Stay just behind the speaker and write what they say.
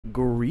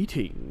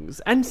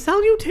Greetings and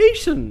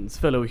salutations,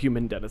 fellow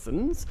human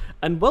denizens,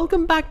 and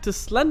welcome back to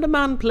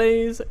Slenderman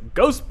Plays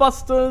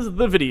Ghostbusters,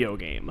 the video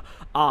game.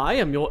 I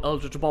am your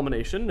eldritch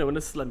abomination known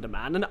as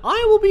Slenderman, and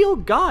I will be your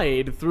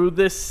guide through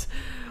this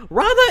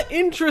rather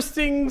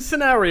interesting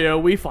scenario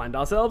we find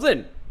ourselves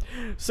in.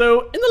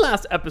 So, in the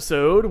last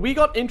episode, we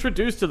got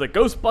introduced to the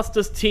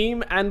Ghostbusters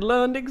team and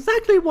learned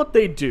exactly what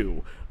they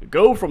do.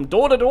 Go from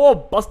door to door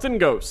busting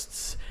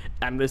ghosts.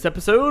 And this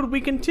episode, we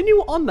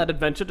continue on that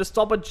adventure to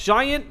stop a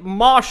giant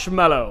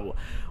marshmallow,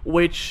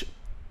 which,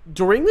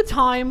 during the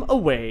time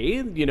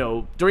away,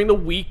 during the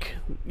week,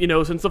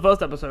 since the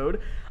first episode,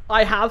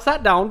 I have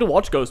sat down to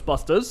watch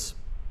Ghostbusters.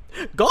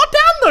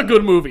 Goddamn, they're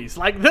good movies!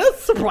 Like, they're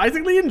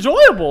surprisingly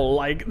enjoyable.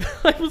 Like,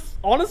 I was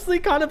honestly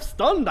kind of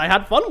stunned. I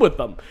had fun with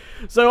them.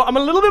 So, I'm a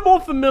little bit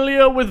more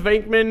familiar with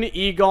Venkman,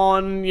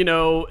 Egon,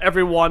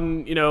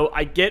 everyone,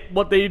 I get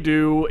what they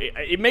do.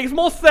 It makes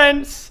more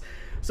sense.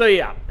 So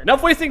yeah,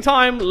 enough wasting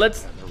time,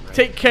 let's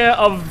take care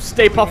of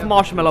Stay-Puft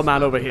Marshmallow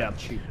Man over here.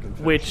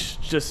 Which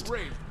just...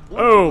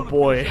 oh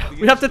boy.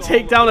 We have to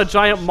take down a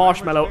giant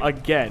marshmallow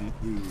again.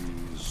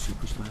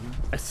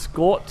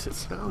 Escort.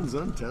 Sounds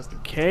untested.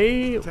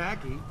 Okay.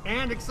 Tacky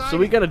and exciting. So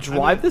we gotta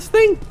drive this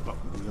thing?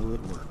 Will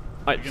it work?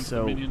 Alright,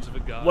 so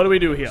what do we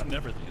do here? It's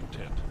never the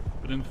intent,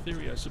 but in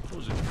theory I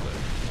suppose it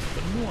could.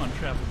 But muon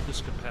travel of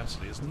this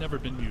capacity has never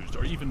been used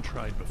or even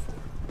tried before.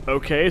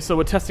 Okay, so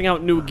we're testing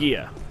out new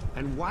gear.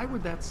 And why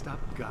would that stop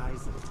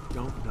guys that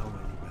don't know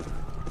any better?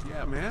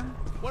 Yeah, man.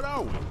 What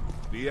are we?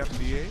 The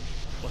FDA?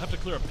 We'll have to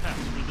clear a path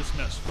through this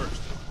mess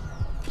first.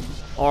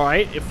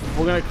 Alright, if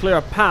we're gonna clear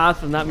a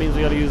path, then that means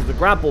we gotta use the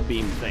grapple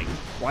beam thing,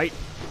 right?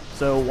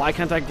 So why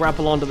can't I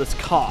grapple onto this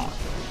car?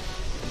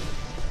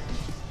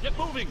 Get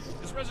moving!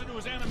 This residue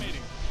is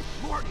animating.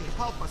 Morty,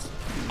 help us.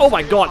 Oh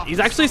my god, he's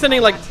actually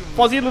sending like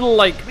fuzzy little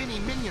like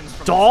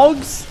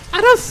dogs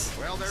at us?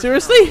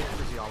 Seriously?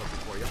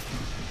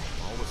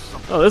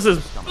 Oh, this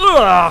is...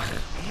 ugh!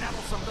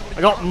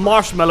 I got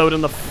marshmallowed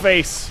in the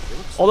face.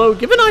 Although,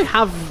 given I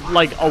have,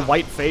 like, a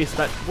white face,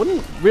 that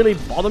wouldn't really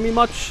bother me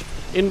much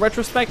in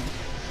retrospect.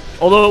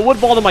 Although, it would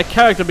bother my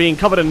character being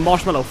covered in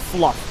marshmallow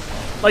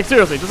fluff. Like,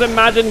 seriously, just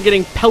imagine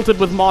getting pelted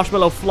with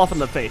marshmallow fluff in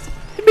the face.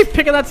 You'd be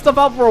picking that stuff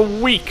out for a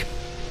week.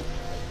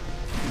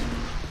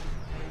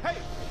 Hey,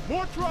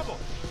 more trouble!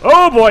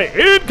 Oh boy,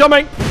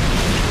 incoming!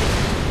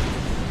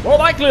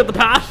 Well, I cleared the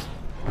path.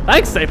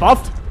 Thanks,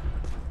 Stay-Puft.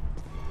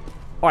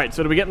 Alright,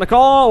 so do we get in the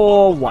car,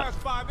 or what?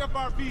 Class 5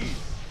 FRVs,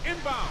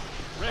 inbound.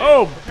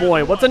 Oh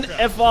boy, what's an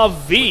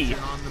FRV?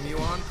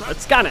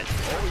 Let's scan it.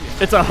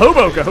 It's a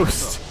hobo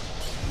ghost.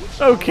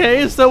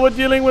 Okay, so we're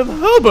dealing with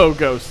hobo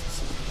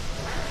ghosts.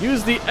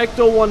 Use the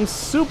Ecto 1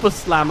 Super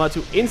Slammer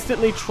to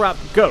instantly trap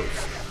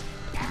ghosts.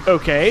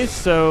 Okay,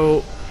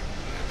 so...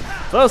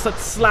 first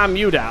let's slam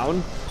you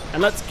down,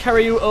 and let's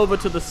carry you over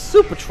to the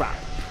Super Trap.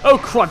 Oh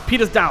crud,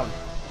 Peter's down.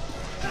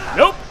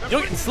 Nope, you're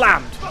getting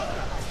slammed.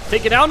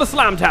 Take you down to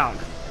Slam Town.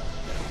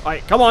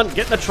 Alright, come on,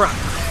 get in the trap.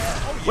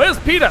 Where's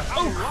Peter?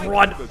 Oh,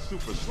 crud. The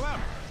super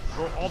slammer.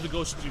 For all the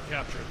ghosts you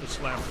capture at the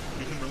slammer,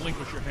 you can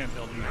relinquish your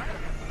handheld unit.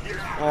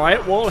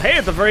 Alright, well, hey,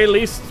 at the very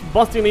least,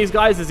 busting these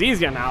guys is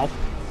easier now.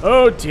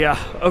 Oh dear,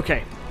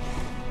 okay.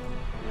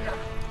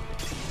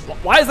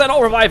 Why is that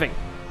not reviving?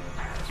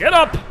 Get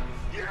up!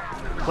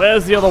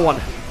 Where's the other one?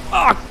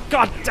 Oh,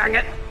 god dang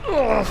it!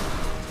 Ugh.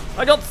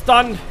 I got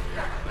stunned.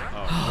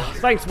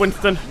 Thanks,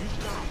 Winston.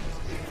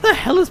 Where the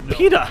hell is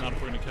Peter? Not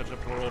if we're gonna catch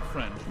up to our old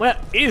friend. Where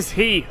is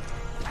he?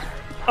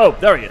 Oh,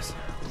 there he is.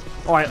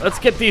 Alright, let's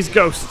get these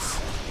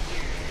ghosts.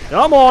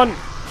 Come on!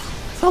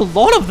 There's a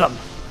lot of them!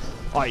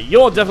 Alright,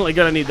 you're definitely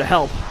gonna need the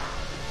help.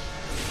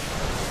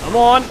 Come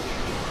on!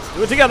 Let's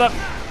do it together!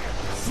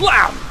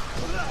 Slam!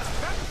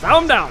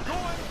 Slam down!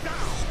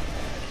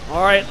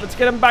 Alright, let's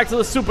get him back to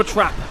the super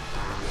trap.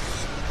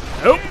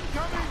 Nope!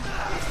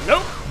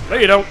 Nope! No,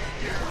 you don't!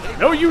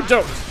 No, you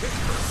don't!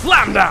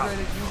 Slam down!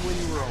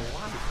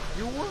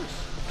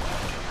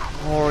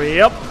 Oh,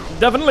 yep.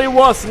 Definitely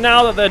worse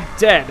now that they're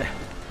dead.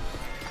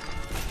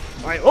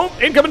 Alright, oh,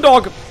 incoming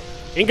dog.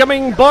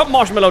 Incoming burnt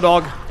marshmallow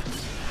dog.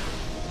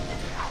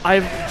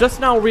 I've just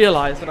now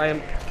realized that I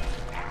am...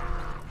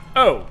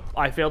 oh,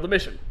 I failed the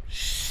mission.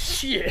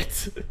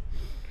 Shit.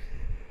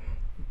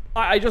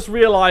 I just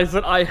realized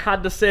that I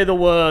had to say the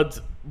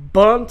words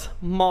burnt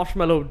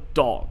marshmallow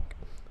dog.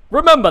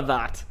 Remember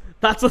that.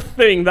 That's a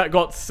thing that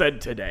got said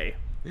today.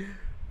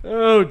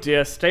 Oh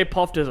dear,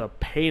 Stay-Puft is a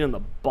pain in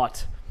the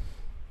butt.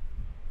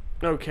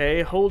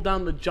 Okay, hold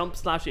down the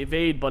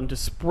jump/evade button to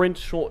sprint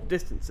short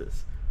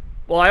distances.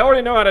 Well, I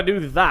already know how to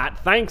do that.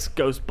 Thanks,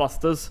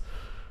 Ghostbusters.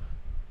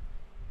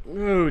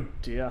 Oh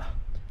dear.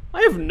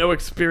 I have no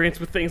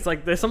experience with things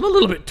like this. I'm a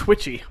little bit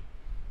twitchy.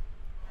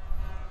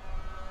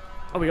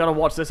 Oh, we gotta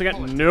watch this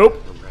again? Nope.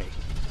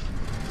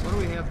 What do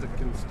we have that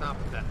can stop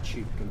that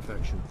cheap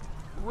confection?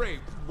 Ray,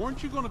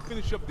 weren't you going to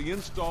finish up the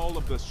install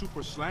of the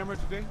super slammer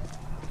today?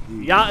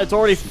 Yeah, it's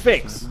already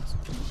fixed.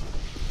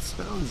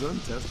 Sounds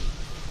untested.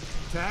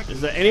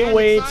 Is there any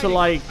way to,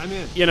 like,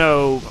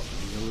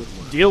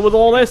 deal with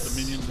all The this?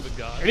 minions of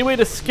the god. Any way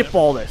to skip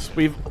all this?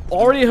 We've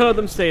already heard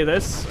them say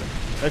this.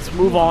 Let's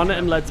move on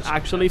and let's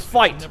actually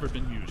fight. Never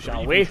been used, or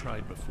Shall even we?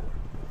 tried before.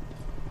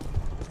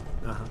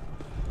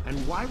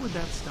 And why would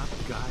that stop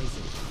guys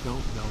that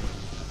don't know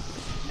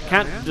anything?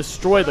 Can't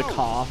destroy the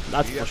car,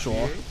 that's for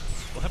sure.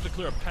 We'll have to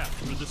clear a path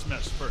through this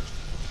mess first.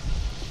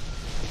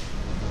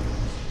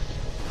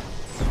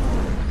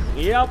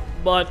 Yep,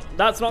 but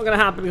that's not gonna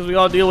happen because we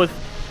gotta deal with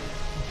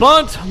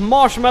burnt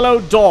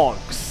marshmallow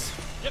dogs.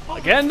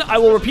 Again, I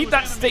will repeat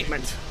that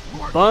statement.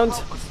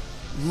 Burnt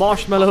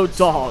marshmallow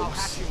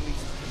dogs.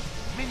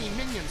 Mini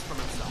minions from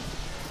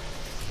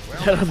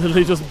himself. They're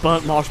literally just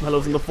burnt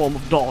marshmallows in the form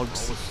of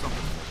dogs.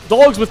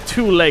 Dogs with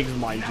 2 legs,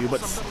 mind you,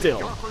 but still.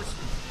 They look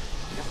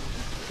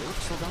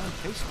so darn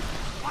tasty.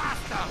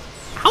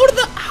 How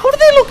do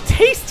they look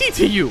tasty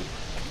to you?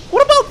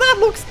 What about that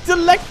looks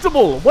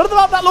delectable? What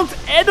about that looks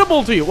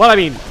edible to you? Well, I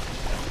mean,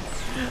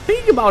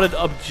 thinking about it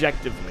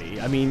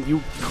objectively, I mean,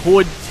 you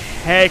could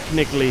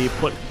technically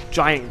put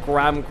giant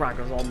graham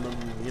crackers on them,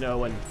 you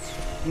know, and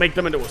make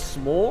them into a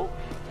s'more.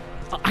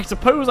 I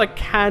suppose I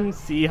can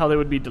see how they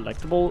would be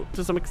delectable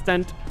to some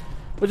extent,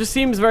 but it just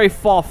seems very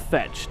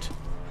far-fetched.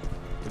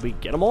 Did we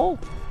get them all?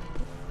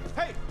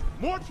 Hey,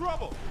 more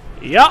trouble!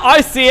 Yeah,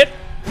 I see it.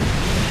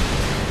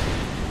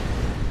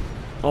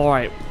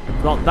 Alright,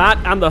 got that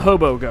and the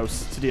hobo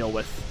ghost to deal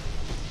with.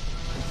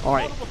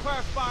 Alright. Multiple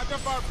class 5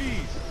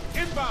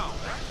 FRBs, inbound!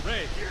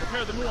 Ray,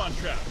 prepare the muon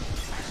trap.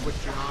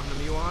 Switching on the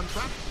muon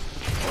trap.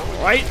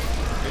 Alright.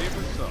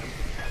 Favorite son.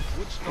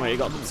 Which Alright, you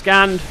got them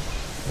scanned.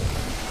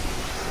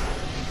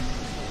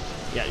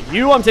 Yeah,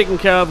 you I'm taking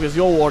care of because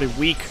you're already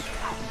weak.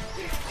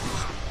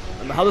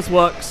 Remember how this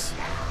works.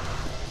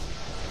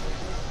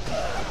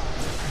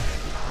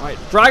 Alright,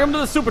 drag him to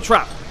the super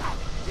trap.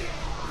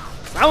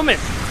 Slam him in.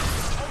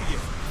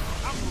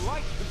 I'm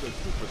like the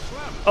Super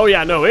Slammer. Oh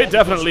yeah, no, it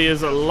definitely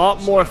is a lot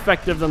more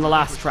effective than the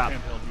last trap.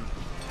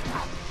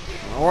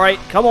 Alright,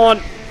 come on.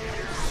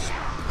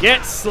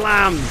 Get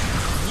slammed.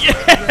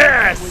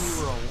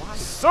 Yes!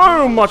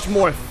 So much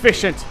more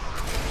efficient.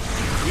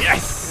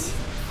 Yes!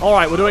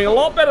 Alright, we're doing a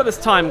lot better this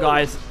time,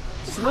 guys.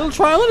 Just a little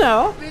trial and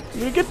error.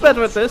 We get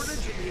better at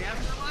this.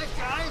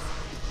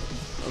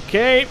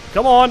 Okay,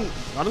 come on.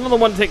 Got another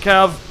one to take care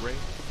of.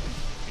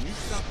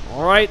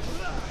 Alright.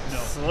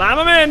 Slam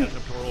him in.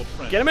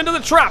 Get him into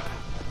the trap.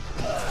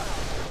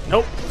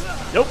 Nope.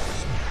 Nope.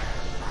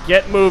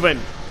 Get moving.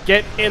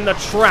 Get in the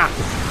trap.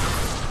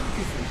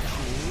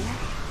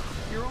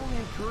 You're only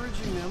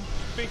encouraging them.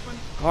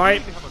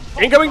 Alright.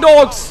 Incoming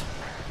dogs.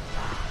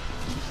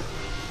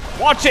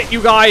 Watch it,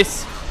 you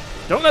guys.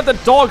 Don't let the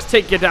dogs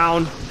take you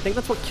down. I think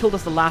that's what killed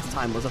us the last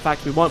time, was the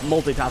fact we weren't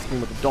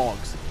multitasking with the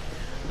dogs.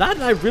 That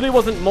and I really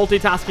wasn't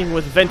multitasking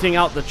with venting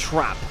out the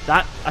trap.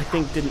 That, I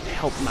think, didn't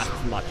help Matt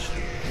much.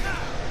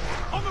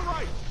 On the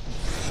right!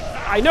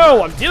 I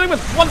know, I'm dealing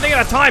with one thing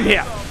at a time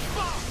here.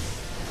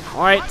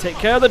 Alright, take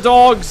care of the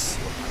dogs.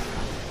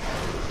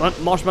 Burnt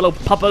marshmallow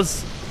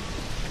puppers.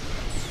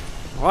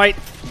 Alright,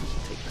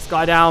 take this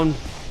guy down.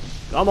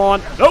 Come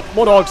on. Nope,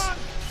 more dogs.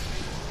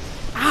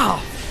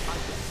 Ow.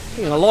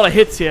 Taking a lot of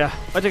hits here.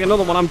 If I take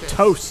another one, I'm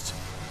toast.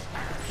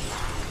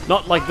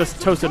 Not like this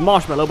toasted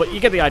marshmallow, but you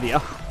get the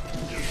idea.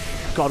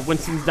 God,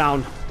 Winston's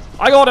down.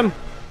 I got him.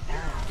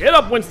 Get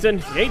up, Winston.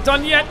 He ain't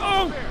done yet.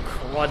 Oh,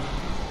 crud.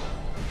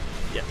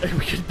 Yeah,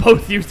 we could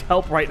both use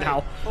help right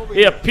now.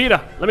 Here, Peter,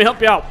 let me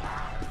help you out.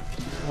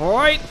 All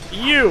right,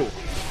 you.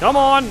 Come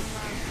on.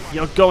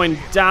 You're going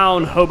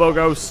down, Hobo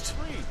Ghost.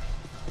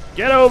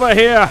 Get over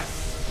here.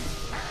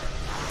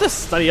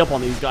 Just study up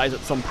on these guys at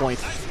some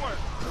point.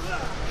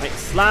 Right,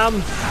 slam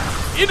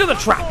into the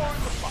trap.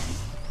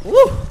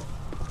 Woo.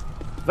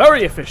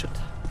 Very efficient.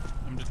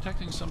 I'm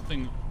detecting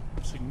something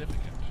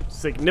significant.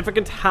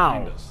 Significant how?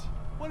 Behind us.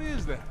 What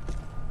is that?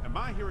 Am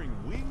I hearing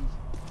wings?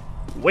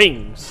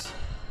 Wings.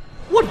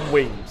 What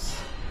wings?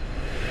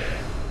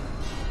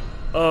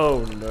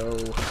 Oh no.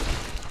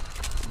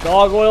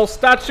 Gargoyle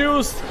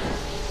statues?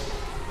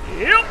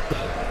 Yep.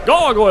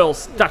 Gargoyle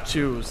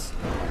statues.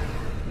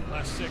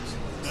 Class 6.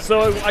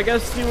 So I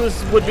guess he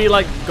would be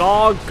like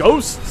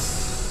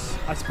ghosts,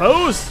 I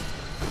suppose.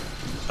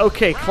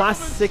 Okay, class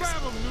 6.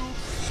 Grab 'em, noob.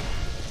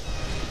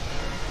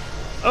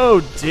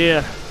 Oh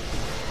dear.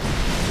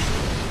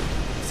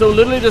 So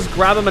literally just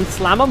grab him and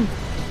slam him?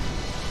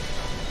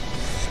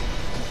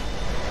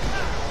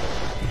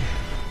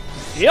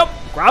 Yep,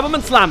 grab him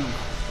and slam him.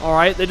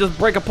 Alright, they just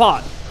break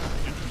apart.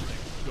 Interesting.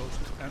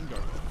 Ghosts and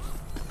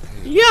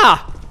gargoyles. Yeah!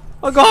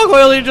 A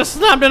gargoyle he just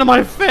slammed into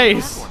my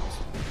face!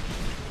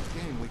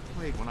 Game we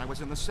played when I was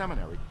in the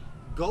seminary.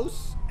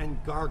 Ghosts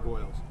and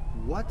gargoyles.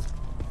 What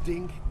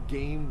dink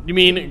game? You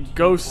mean did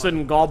ghosts play?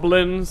 and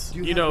goblins? Do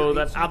you You have know, your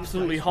that HCD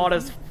absolutely dice hot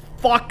with as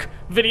fuck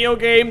video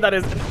game that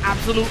is an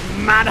absolute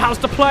madhouse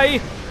to play?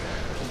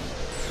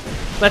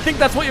 I think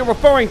that's what you're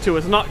referring to.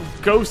 It's not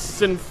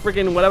ghosts and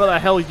friggin' whatever the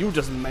hell you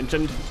just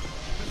mentioned.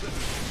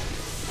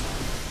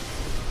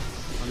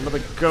 Another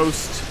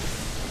ghost.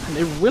 And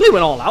they really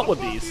went all out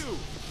with these.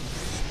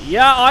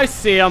 Yeah, I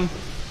see him.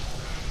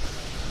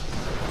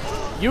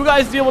 You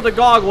guys deal with the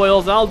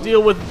gargoyles, and I'll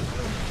deal with,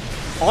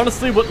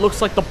 honestly, what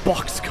looks like the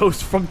box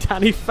ghost from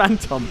Danny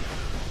Phantom.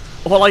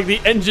 Or like the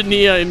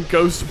engineer in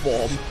ghost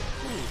form.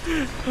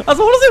 That's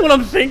honestly what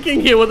I'm thinking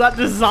here with that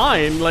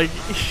design. Like,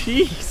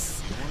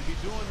 jeez.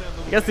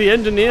 I guess the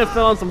engineer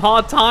fell on some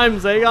hard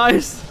times, eh,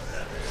 guys?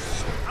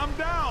 I'm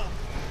down.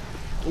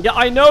 Yeah,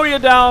 I know you're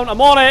down. I'm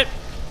on it.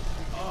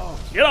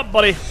 Get up,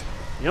 buddy.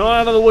 You're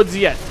not out of the woods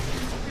yet.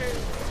 Okay,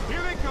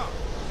 here they come.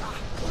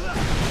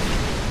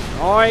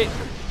 Alright.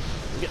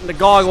 Getting the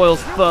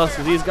gargoyles first,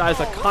 because these guys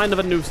are kind of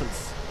a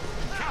nuisance.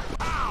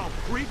 Ow,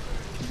 creep.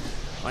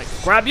 Right,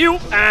 grab you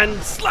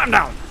and slam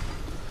down.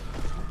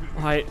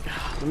 Alright,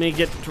 let me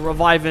get to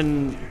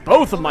reviving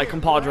both of my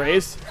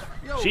compadres.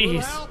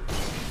 Jeez.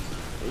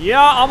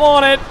 Yeah, I'm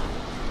on it.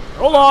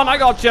 Hold on, I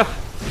got you.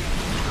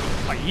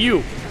 Right,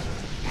 you.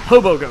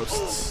 Hobo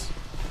ghosts.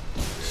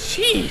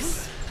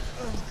 Jeez.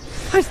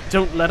 Guys,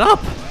 don't let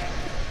up.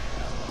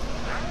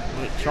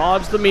 Right,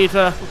 charge the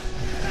meter.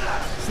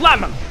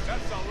 Slam him.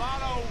 That's a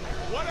lot of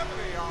whatever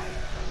they are.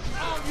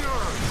 All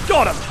yours.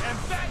 Got him.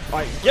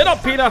 Alright, get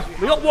up, Peter.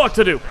 We got work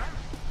to do.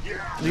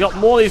 We got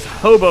more of these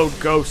hobo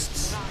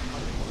ghosts.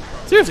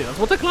 Seriously, that's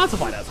what they're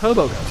classified as.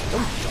 Hobo ghosts.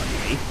 Don't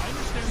judge me. I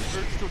understand the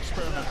urge to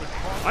experiment, but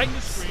Right, crossing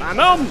the stream slam is a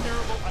him.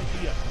 terrible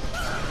idea.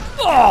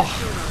 Oh!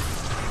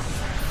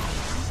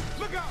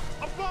 Look out,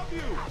 above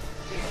you.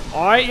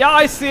 Alright, yeah,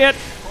 I see it.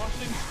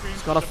 Crossing streams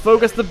Just gotta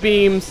focus the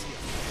beams.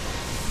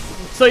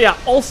 So yeah,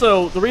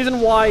 also, the reason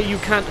why you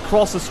can't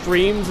cross the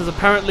streams is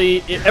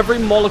apparently every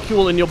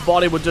molecule in your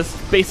body would just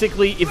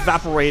basically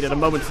evaporate at a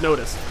moment's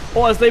notice.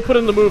 Or as they put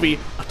in the movie,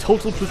 a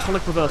total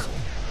plutonic reversal.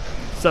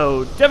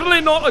 So,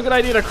 definitely not a good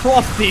idea to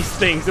cross these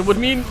things. It would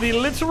mean the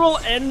literal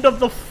end of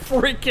the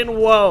freaking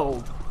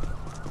world.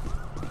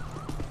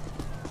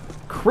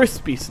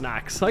 Crispy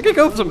snacks. I could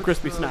go for some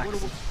crispy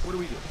snacks. What do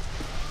we do?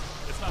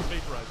 It's not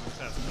vaporizing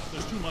fast enough.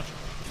 There's too much of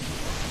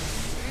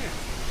Man,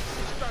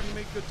 we're starting to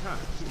make good time.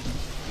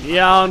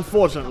 Yeah,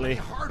 unfortunately.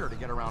 Harder to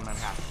get around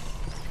Manhattan.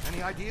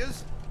 Any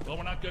ideas? it. Well,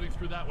 we're not getting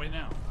through that way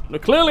now. No,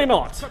 clearly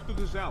not. Cut through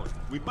this alley.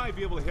 We might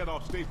be able to head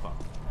off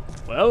stay-puft.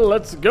 Well,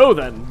 let's go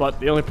then. But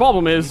the only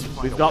problem is,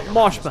 we've got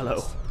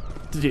Marshmallow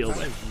to deal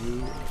with.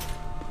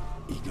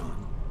 You, Egon,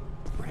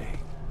 Ray,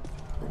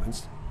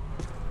 Winston.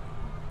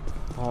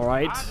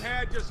 Alright. I've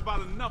had just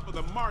about enough of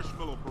the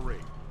marshmallow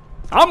parade.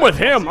 I'm with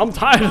him. I'm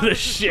tired of this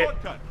shit.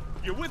 Shortcut.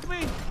 You with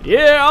me?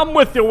 Yeah, I'm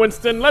with you,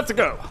 Winston. Let's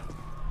go.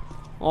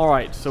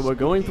 Alright, so we're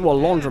going through a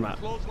laundromat.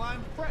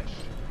 Clothesline fresh.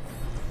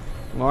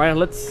 Alright,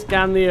 let's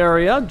scan the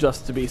area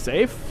just to be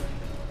safe.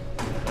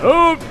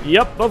 Oh,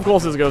 yep, of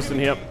course there's a ghost in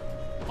here.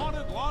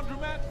 Haunted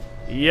laundromat?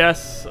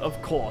 Yes, of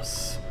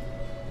course.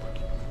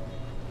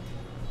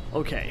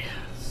 Okay,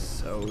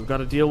 so we've got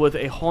to deal with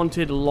a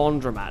haunted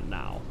laundromat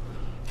now.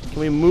 Can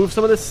we move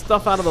some of this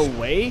stuff out of the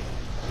way?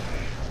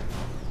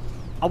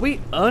 Are we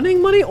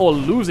earning money or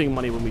losing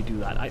money when we do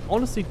that? I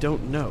honestly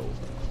don't know.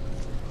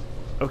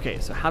 Okay,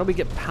 so how do we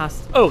get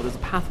past... Oh, there's a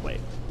pathway.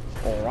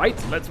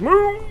 Alright, let's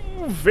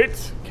move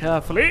it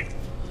carefully.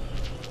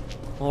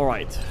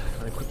 Alright,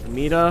 gonna equip the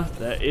meter.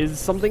 There is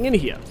something in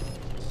here.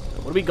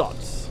 What do we got?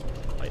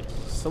 Right,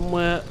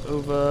 somewhere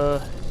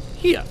over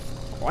here.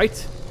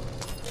 Alright.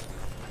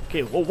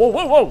 Okay, whoa, whoa,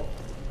 whoa, whoa!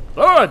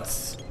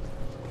 Birds!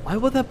 Why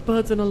were there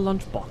birds in a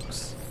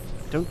lunchbox?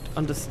 Don't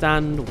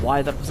understand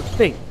why that was a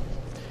thing.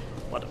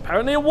 But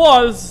apparently it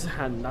was,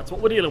 and that's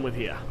what we're dealing with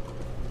here.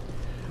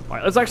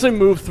 Alright, let's actually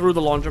move through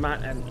the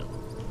laundromat and...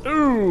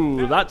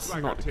 Ooh, that's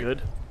like not our ticket.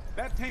 good.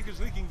 That tank is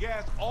leaking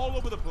gas all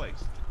over the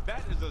place.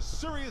 That is a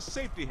serious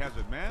safety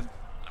hazard, man.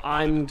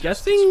 I'm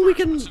guessing we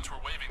can... Since we're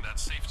waiving that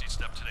safety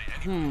step today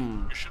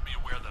anyway, you should be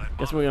aware that I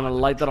Guess we're gonna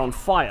light that on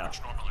fire.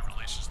 which normally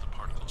releases the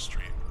particle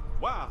stream.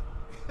 Wow,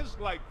 it's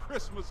like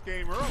Christmas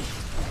came early.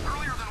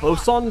 Earlier than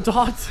Boson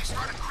dot. They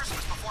started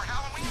Christmas before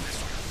Halloween this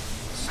year.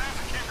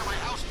 Santa came to my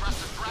house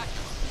dressed as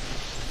Dracula.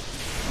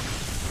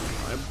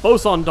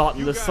 Boson dot and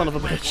You this guys son of a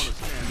might bitch. wanna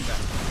stand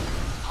back.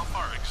 How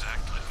far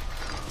exactly?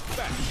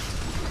 Back.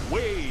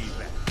 Way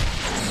back.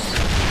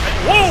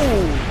 Whoa!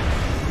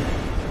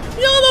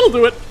 Yeah, that'll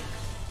do it.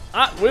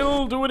 That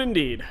will do it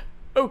indeed.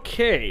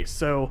 Okay,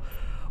 so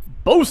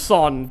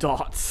boson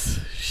dots.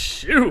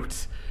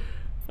 Shoot.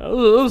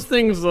 Those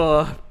things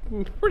are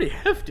pretty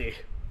hefty.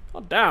 Oh,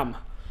 damn.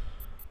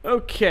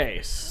 Okay,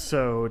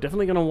 so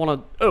definitely gonna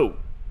want to... Oh,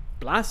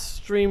 blast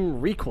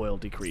stream recoil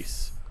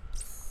decrease.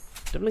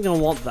 Definitely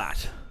gonna want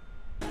that.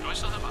 Do I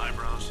still have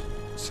eyebrows?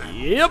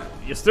 Yep,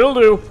 you still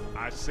do.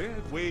 I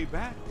said way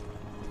back.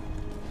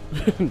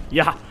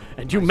 Yeah,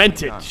 and you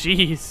meant it.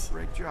 Jeez.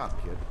 Great job,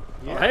 kid.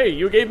 Oh, hey,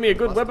 you gave me a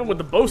good weapon with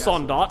the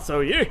boson dot,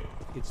 so yeah.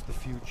 It's the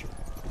future.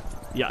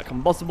 Yeah,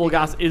 combustible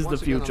gas is the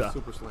Once again on future.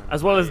 Super Slammer.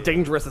 As well as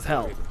dangerous as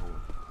hell.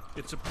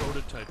 It's a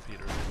prototype,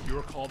 Peter. You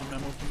recall the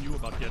memo from you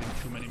about getting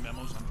too many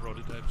memos on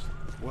prototypes?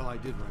 Well, I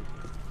did write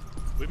it.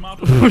 We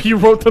mounted You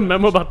wrote the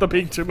memo about there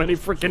being too many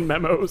freaking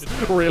memos.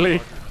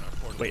 Really?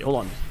 Wait, hold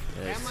on.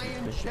 Am I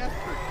in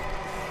Chester?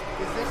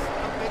 Is this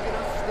a big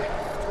enough stick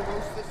to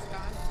roast this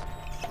guy?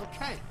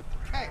 Okay,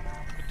 okay.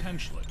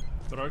 potentially.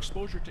 but our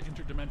exposure to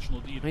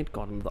interdimensional deities Right,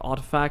 got another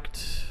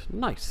artifact.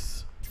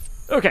 Nice.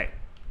 Okay.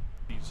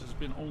 has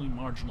been only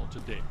marginal to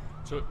date,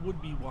 so it would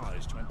be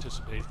wise to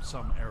anticipate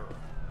some error.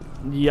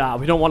 Yeah,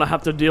 we don't want to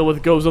have to deal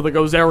with Gozo the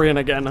Gozerian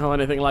again or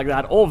anything like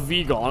that. Or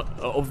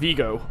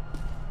Vigo.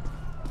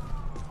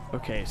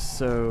 Okay,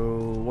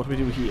 so what do we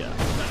do here?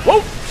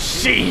 Whoa!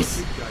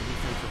 Jeez!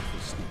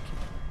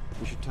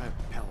 We should tie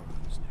a bell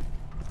around his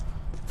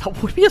neck.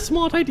 That would be a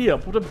smart idea.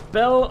 Put a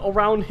bell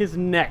around his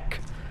neck.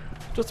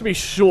 Just to be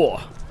sure.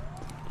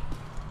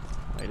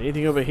 Right,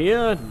 anything over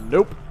here?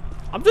 Nope.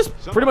 I'm just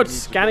pretty much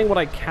scanning what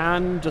I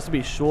can just to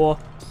be sure.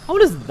 How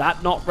does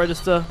that not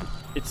register?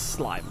 It's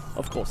slime.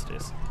 Of course it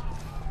is.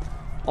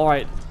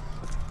 Alright.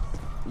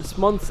 This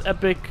month's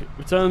epic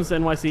returns to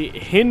NYC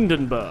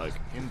Hindenburg.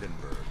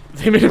 Hindenburg.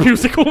 They made a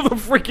musical of the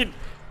freaking...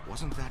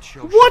 Wasn't that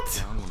show What?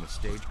 shut down when the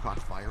stage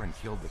caught fire and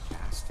killed the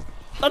cast?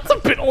 That's a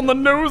bit on the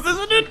nose,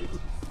 isn't it?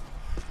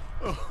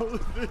 Oh,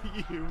 the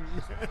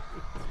humanity.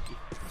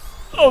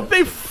 Oh,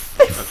 they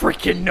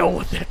freaking know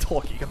what they're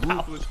talking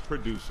about. Ruthless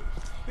producers.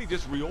 They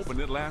just reopened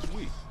it last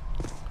week.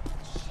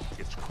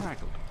 It's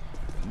crackling.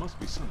 There must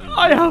be something.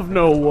 I have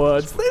no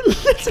words. They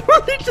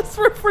literally just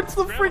referenced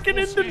the freaking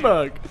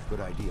Hindenburg.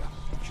 Good idea.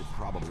 We should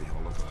probably have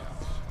a look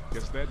around.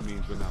 Guess that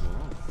means we're not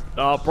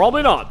alone.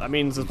 Probably not. That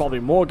means there's probably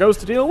more ghosts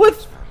to deal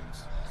with.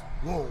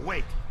 Whoa,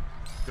 wait!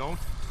 Don't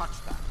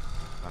touch that.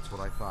 That's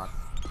what I thought.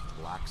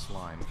 Black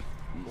slime.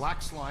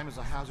 Black slime is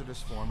a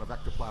hazardous form of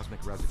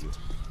ectoplasmic residue.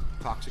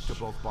 Toxic to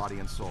both body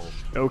and soul.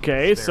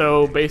 Okay,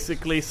 so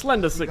basically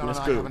Slender sickness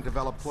I goo. haven't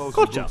developed clothes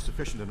Gotcha. and boots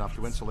sufficient enough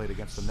to insulate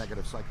against the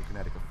negative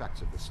psychokinetic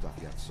effects of this stuff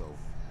yet, so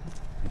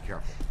be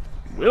careful.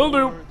 Will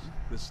do.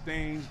 The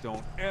stains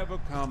don't ever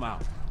come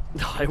out.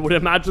 I would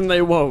imagine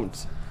they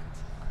won't.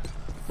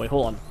 Wait,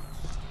 hold on.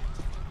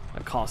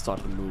 That car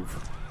started to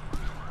move.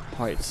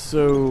 Alright,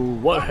 so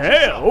what?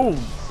 Hey, oh,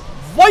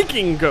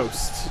 Viking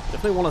ghost.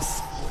 Definitely want to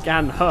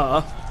scan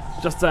her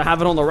just to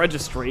have it on the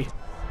registry.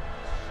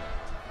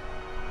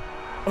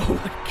 Oh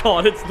my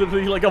god, it's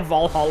literally like a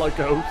Valhalla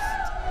ghost.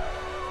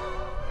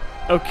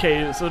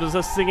 Okay, so does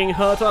her singing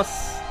hurt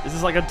us? Is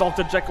this like a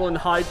Dr. Jekyll and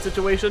Hyde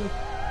situation?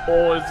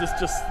 Or is this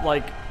just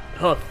like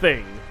her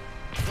thing?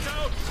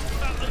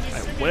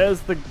 Right,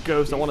 where's the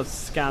ghost? I want to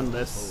scan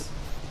this.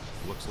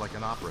 Looks like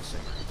an opera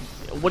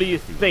singer. What do you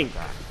think?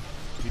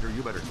 Peter,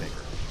 you better take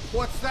her.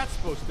 What's that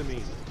supposed to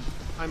mean?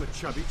 I'm a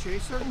chubby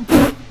chaser?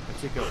 I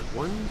take out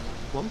one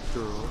plump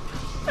girl.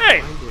 Hey,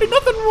 ain't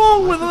nothing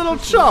wrong with a little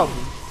chub.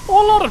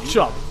 Or a lot of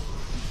chub.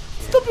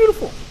 Still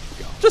beautiful.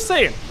 Just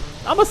saying.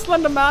 I'm a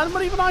slender man,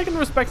 but even I can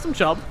respect some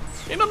chub.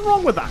 Ain't nothing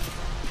wrong with that.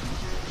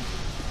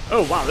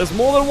 Oh wow, there's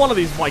more than one of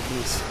these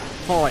Vikings.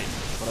 Alright,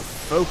 gotta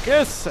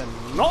focus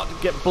and not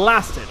get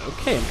blasted.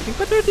 Okay, I'm getting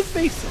better at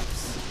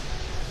evasives.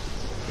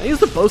 Can I use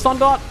the boson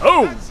dart?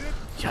 Oh!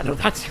 Yeah, no,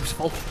 that's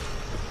useful.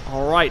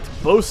 Alright,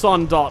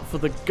 boson dart for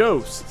the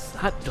ghosts.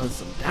 That does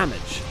some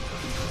damage.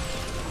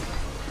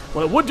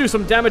 Well, it would do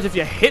some damage if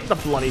you hit the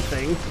bloody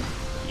thing.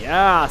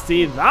 Yeah,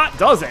 see, that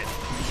does it.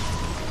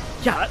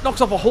 Yeah, that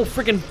knocks off a whole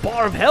freaking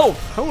bar of health.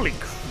 Holy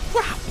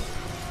crap.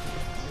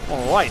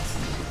 Alright.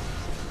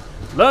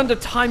 Learn to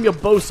time your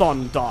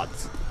boson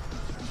darts.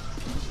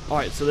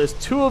 Alright, so there's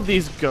two of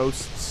these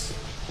ghosts.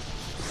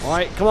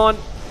 Alright, come on.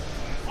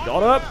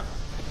 Got her.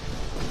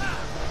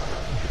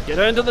 Get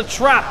her into the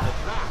trap.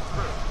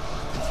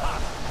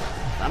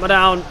 Slam her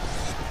down.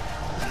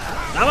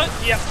 Slam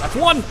it. Yep, that's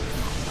one.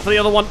 For the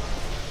other one.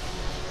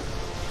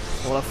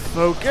 Wanna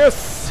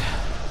focus.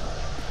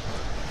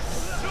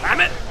 Slam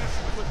it.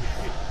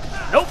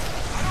 Nope.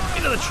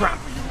 Into the trap.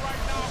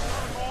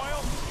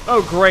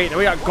 Oh, great. And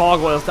we got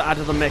gargoyles to add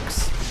to the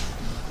mix.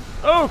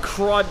 Oh,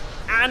 crud.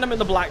 And I'm in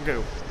the black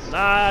goo.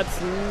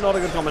 That's not a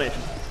good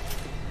combination.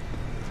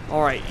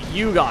 Alright,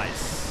 you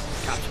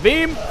guys. Capture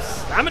beam.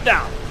 Slam it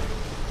down.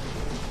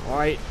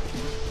 Alright.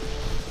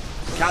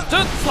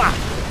 Capture. Slap.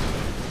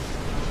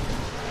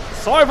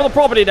 Sorry for the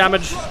property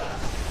damage.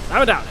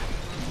 Slam it down.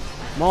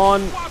 Come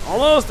on.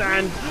 Almost.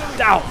 And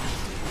down.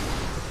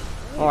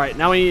 Alright,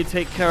 now we need to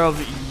take care of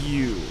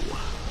you.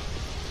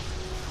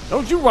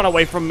 Don't you run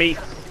away from me.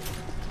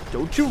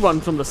 Don't you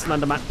run from the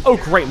Slenderman. Oh,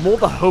 great. More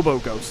of the hobo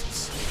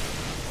ghosts.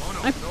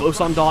 I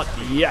boson dart.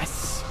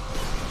 Yes.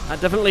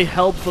 That definitely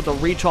helps, but the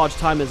recharge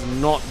time is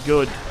not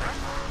good.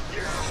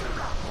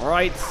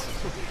 Alright.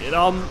 Get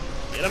him.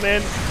 Get him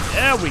in.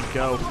 There we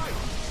go.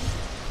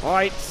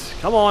 Alright.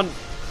 Come on.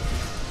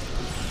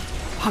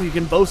 Wow, you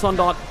can boson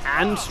dart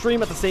and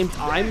stream at the same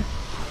time?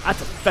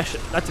 That's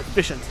efficient. That's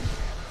efficient.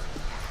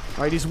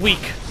 Alright, he's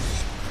weak.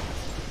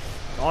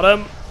 Got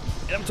him.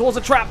 Get him towards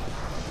the trap.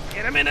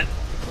 Get him in it.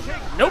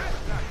 Nope.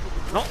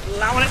 Not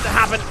allowing it to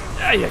happen.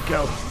 There you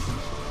go.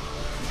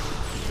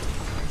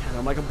 Yeah,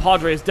 no, my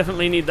compadres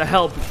definitely need the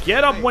help.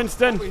 Get up,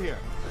 Winston.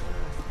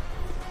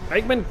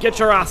 Eggman, get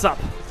your ass up.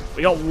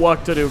 We got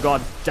work to do,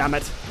 god damn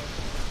it.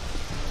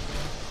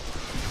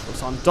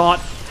 Boson dart.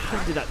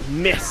 How did that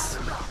miss?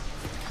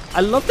 I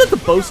love that the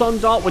boson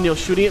dart, when you're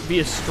shooting it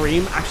via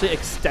stream, actually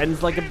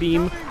extends like a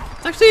beam.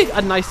 It's actually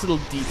a nice little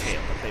detail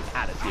that they've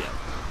added here.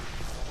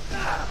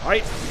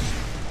 Alright.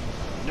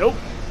 Nope.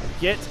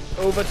 Get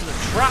over to the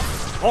trap.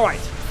 Alright.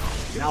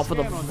 Now for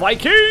the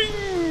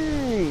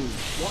Viking!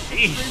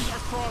 Streams are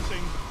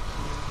crossing.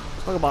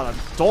 Talk about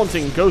a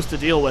daunting ghost to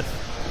deal with.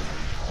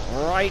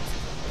 Alright.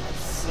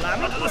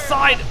 Slam it to the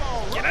side.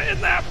 Get it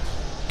in there.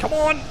 Come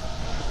on.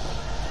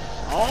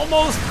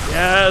 Almost.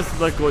 Yes,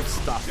 the good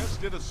stuff.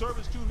 Just did a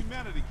service to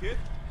humanity, kid.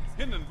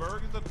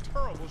 Hindenburg is a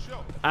terrible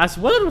show. As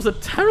well, it was a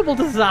terrible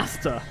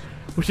disaster.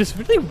 Which is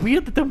really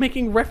weird that they're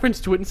making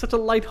reference to it in such a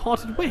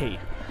light-hearted way.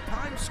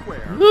 Times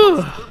Square,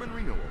 Ugh. urban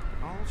renewal,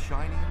 all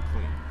shiny and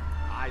clean.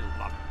 I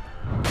love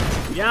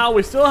it. Yeah,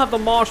 we still have the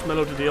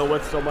marshmallow to deal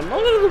with, so we're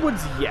not in the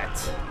woods yet.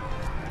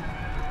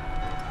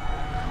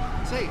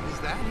 Say, is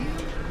that you?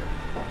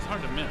 It's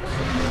hard to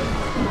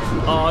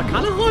miss.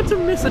 Kind of hard to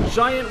miss a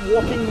giant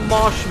walking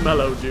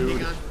marshmallow,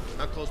 dude. Hang on.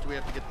 How close do we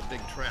have to get the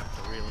big trap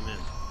to reel him in?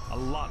 A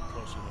lot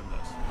closer than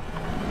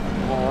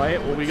this. Alright,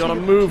 well we gotta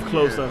move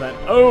closer then.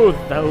 Oh,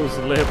 those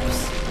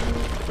lips.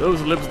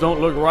 Those lips don't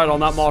look right on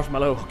that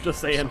marshmallow, just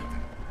saying.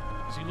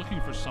 Is he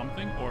looking for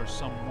something or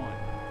someone?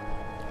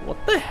 What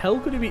the hell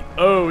could he be?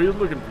 Oh, he's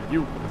looking for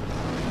you.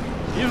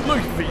 He's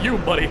looking for you,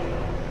 buddy.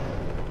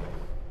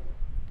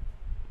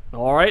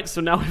 Alright,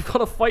 so now we've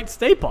gotta fight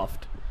Stay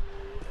Puft.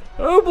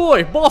 Oh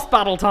boy, boss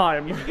battle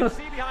time. You can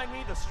see behind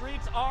me, the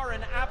streets are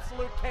in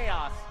absolute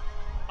chaos.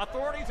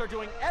 Authorities are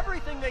doing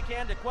everything they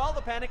can to quell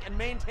the panic and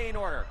maintain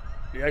order.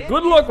 Yeah,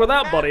 good luck with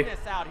that, buddy.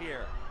 Madness out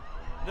here.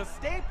 The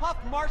Stay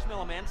Puft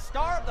Marshmallow Man,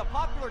 star of the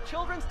popular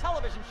children's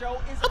television show,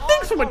 is I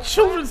think from a on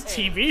children's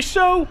rampage. TV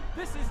show?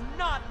 This is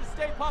not the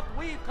Stay Puft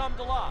we've come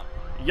to love.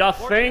 Ya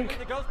Fortunately,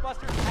 think? the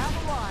Ghostbusters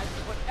have arrived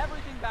to put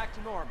everything back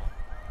to normal.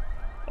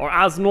 Or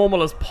as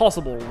normal as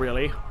possible,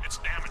 really. It's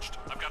damaged.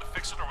 I've got to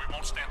fix it or we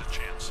won't stand a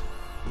chance.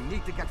 We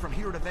need to get from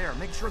here to there.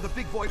 Make sure the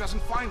big boy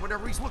doesn't find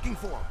whatever he's looking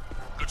for.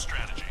 Good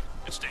strategy.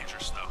 It's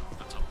dangerous, though.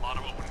 That's a lot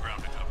of open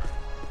ground to cover.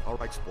 All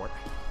right, sport.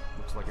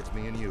 Looks like it's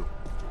me and you.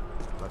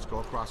 Let's go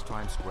across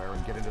Times Square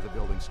and get into the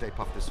building Stay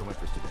Puft is so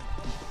interested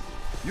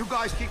in. You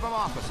guys keep him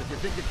off us if you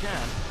think you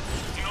can.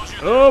 He knows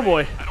you're Oh there,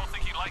 boy. I don't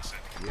think he likes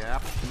it.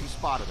 Yep, he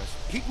spotted us.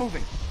 Keep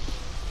moving.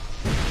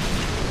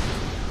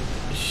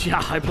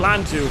 Yeah, I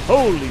plan to.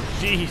 Holy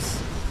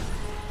jeez.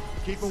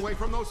 Keep away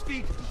from those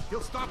feet.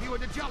 He'll stop you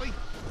into jelly.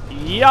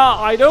 Yeah,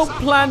 I don't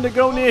plan to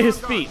go near his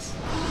feet.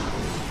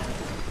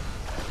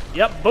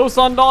 Yep,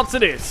 boson dots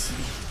it is.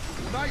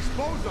 Nice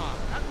boson.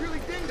 That really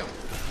dinged him.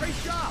 Great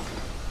job.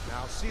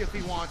 Now see if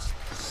he wants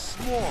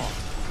more.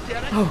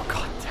 Get it? Oh,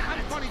 god damn I'm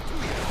it. funny to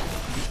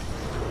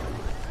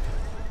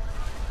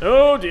you.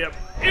 Oh dear.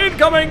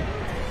 Incoming!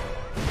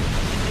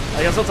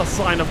 I guess that's a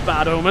sign of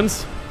bad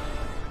omens.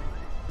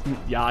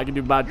 Yeah, I can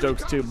do bad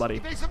jokes too, buddy.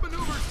 Evasive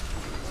maneuvers.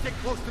 Stick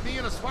close to me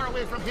and as far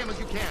away from him as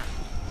you can.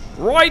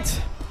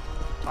 Right!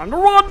 Time to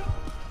run!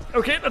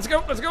 Okay, let's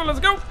go, let's go, let's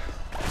go!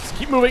 Just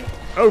keep moving.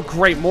 Oh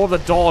great, more of the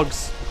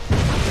dogs.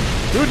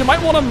 Dude, you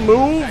might want to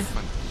move.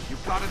 Beckman,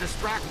 you've got to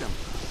distract him.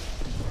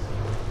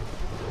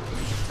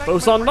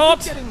 Boson not.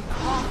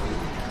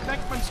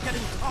 Beckman's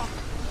getting coffee.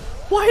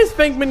 Why is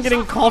Venkman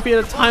getting coffee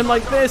at a time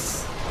like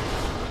this?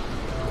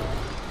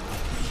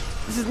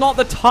 This is not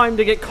the time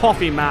to get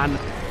coffee, man.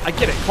 I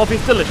get it,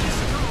 coffee's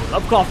delicious.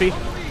 Love coffee.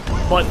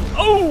 But,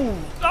 oh,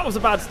 that was a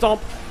bad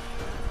stomp.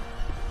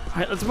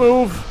 Alright, let's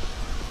move.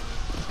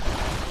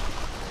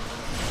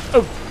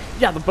 Oh,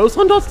 yeah, the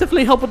boson dots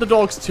definitely help with the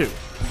dogs too.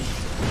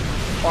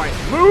 Alright,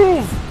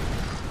 move!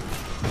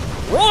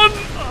 Run!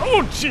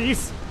 Oh,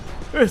 jeez.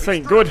 This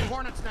ain't good.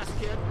 Hornet's nest,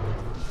 kid.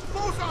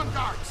 Boson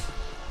darts.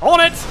 On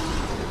it!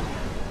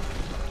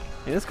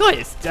 Hey, this guy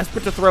is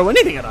desperate to throw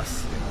anything at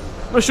us.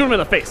 I'm gonna shoot him in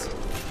the face.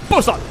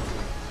 Boson!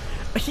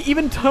 He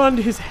even turned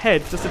his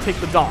head just to take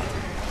the dart.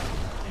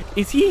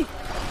 Is he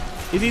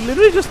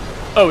literally just...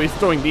 Oh, he's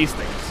throwing these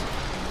things.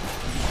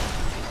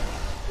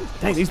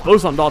 Dang, these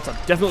boson darts are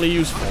definitely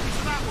useful.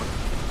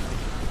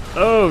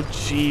 Oh,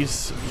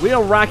 jeez. We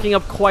are racking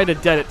up quite a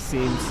debt, it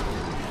seems.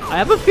 I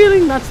have a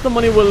feeling that's the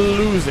money we're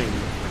losing.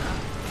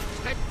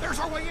 Hey, there's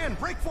our way in.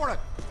 Break for it.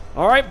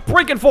 Alright,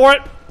 breaking for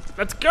it.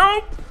 Let's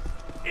go.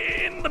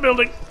 In the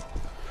building.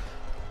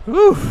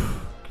 Whew.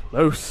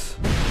 Close.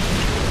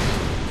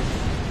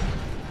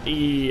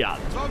 Yeah.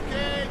 It's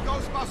okay,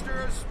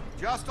 Ghostbusters.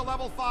 Just a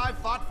level 5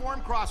 thought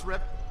form cross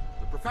rip.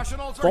 The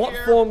professionals are Thought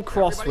here. form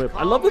cross Everybody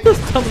whip. I love that calmly.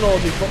 there's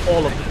terminology for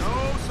all of this.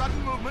 No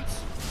sudden movements.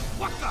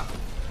 What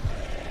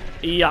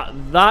the? Yeah,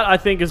 that I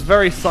think is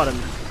very sudden.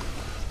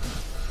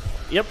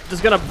 Yep,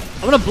 I'm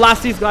gonna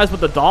blast these guys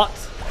with the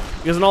dots.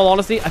 Because in all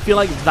honesty, I feel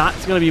like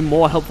that's gonna be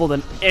more helpful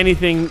than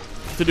anything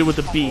to do with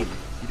the beam.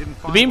 You didn't The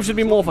find beam what should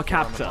you be more were for looking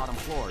on the capture. bottom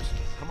floors.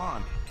 Come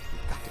on.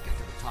 We've got to get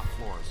to the top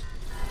floors.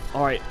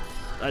 Alright,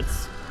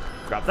 let's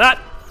grab that.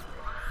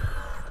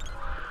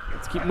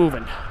 Let's keep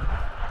moving.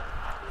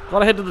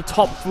 Gotta head to the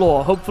top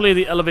floor. Hopefully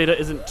the elevator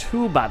isn't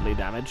too badly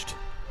damaged.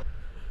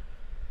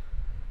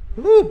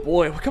 Oh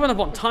boy, we're coming up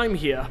on time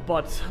here,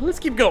 but let's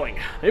keep going.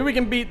 Maybe we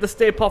can beat the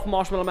Stay Puft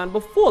Marshmallow Man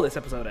before this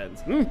episode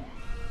ends.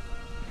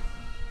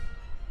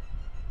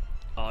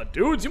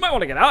 Dudes, you might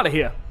want to get out of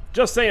here.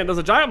 Just saying, there's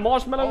a giant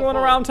marshmallow going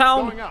around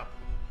town. Going up.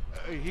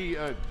 He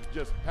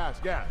just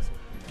passed gas.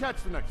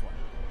 Catch the next one.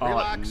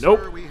 Relax, nope.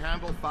 sir. We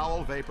handle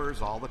foul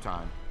vapors all the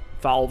time.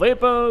 Foul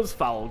vapors,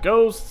 foul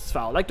ghosts,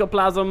 foul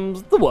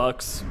ectoplasms, the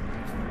works.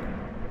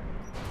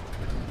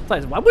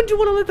 Besides, why wouldn't you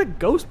want to let the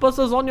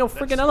Ghostbusters on your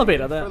freaking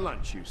elevator there? For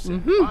lunch, you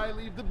said. I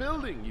leave the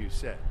building, you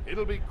said.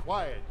 It'll be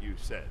quiet, you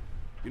said.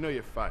 You know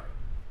you're fired.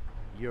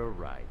 You're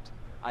right.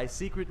 I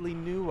secretly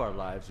knew our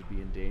lives would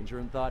be in danger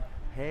and thought,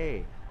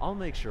 hey, I'll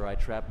make sure I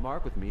trap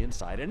Mark with me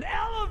inside an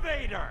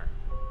elevator!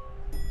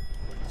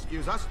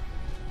 Excuse us?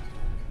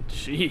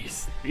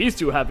 Jeez, these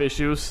two have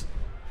issues.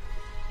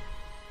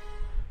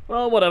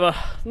 Well, whatever.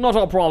 Not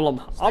our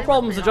problem. Our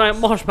problem's a giant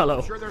marshmallow.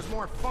 I'm sure there's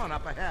more fun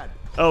up ahead.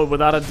 Oh,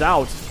 without a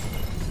doubt.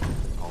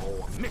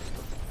 Oh, mixed.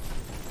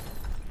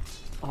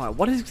 Alright,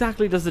 what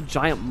exactly does the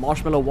giant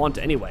marshmallow want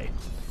anyway?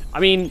 I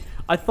mean,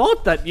 I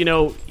thought that, you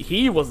know,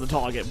 he was the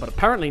target, but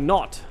apparently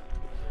not.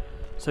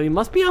 So he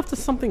must be after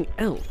something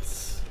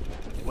else.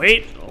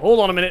 Wait, hold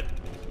on a minute.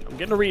 I'm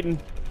getting a reading.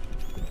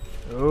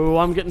 Oh,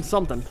 I'm getting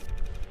something.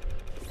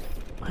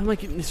 Where am I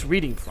getting this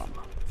reading from?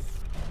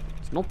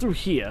 It's not through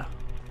here.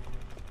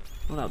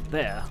 Not out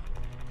there.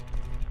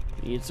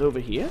 Maybe it's over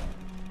here?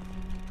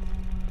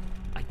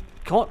 I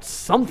caught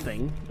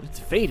something, but it's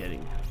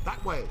fading.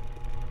 That way.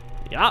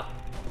 Yeah,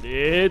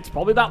 it's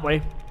probably that way.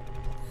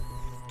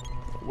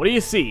 What do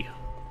you see?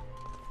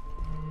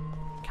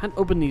 Can't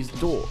open these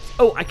doors.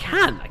 Oh, I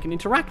can! I can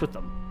interact with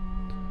them.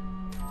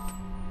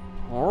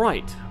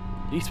 Alright.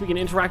 At least we can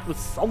interact with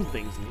some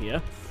things in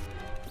here.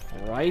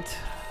 Alright.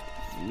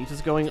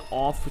 Meter's going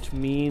off, which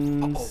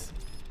means...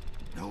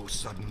 No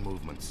sudden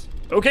movements.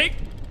 Okay.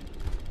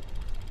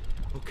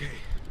 Okay.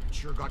 It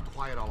sure got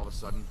quiet all of a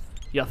sudden.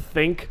 You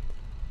think?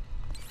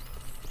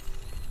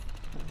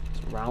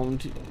 It's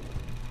around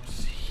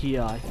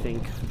here, I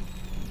think.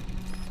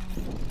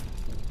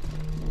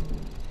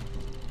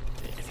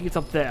 I think it's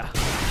up there.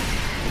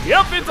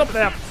 Yep, it's up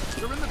there.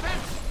 You're in the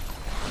vents.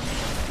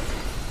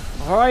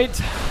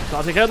 Alright.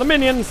 Gotta take care of the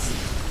minions.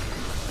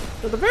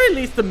 At the very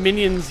least, the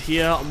minions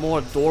here are more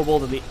adorable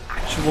than the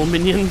actual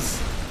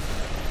minions.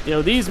 You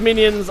know, these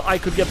minions I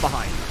could get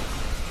behind.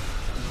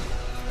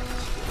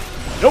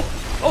 Nope.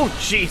 Oh,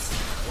 jeez.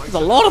 There's a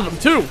lot of them,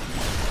 too.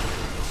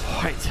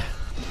 Alright.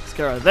 Takes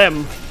care of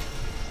them.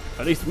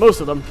 At least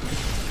most of them.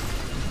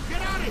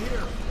 Get out of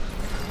here.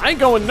 I ain't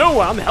going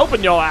nowhere. I'm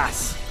helping your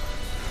ass.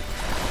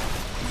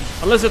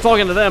 Unless you're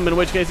talking to them, in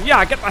which case,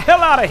 yeah, get the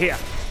hell out of here.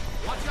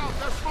 Watch out,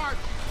 they're smart.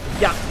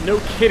 Yeah, no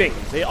kidding.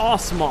 They are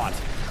smart.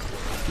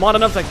 Smart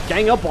enough to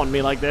gang up on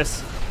me like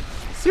this.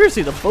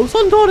 Seriously, the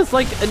boson dart is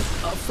like a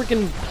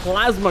freaking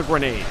plasma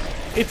grenade.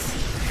 It's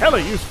hella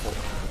useful.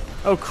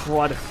 Oh,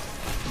 crud.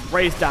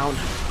 Raise down.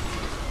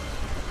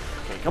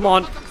 Okay, come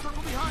on.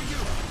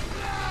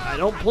 I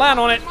don't plan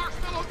on it.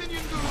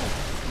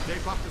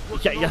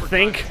 Yeah, you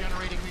think?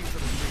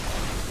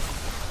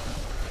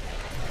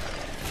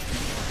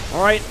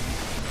 Alright.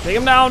 Take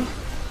him down.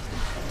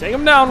 Take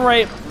him down,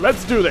 Ray.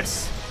 Let's do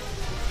this.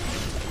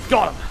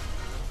 Got him.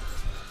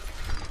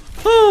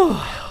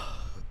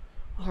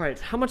 Alright,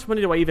 how much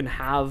money do I even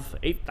have?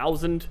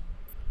 8,000?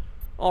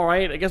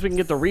 Alright, I guess we can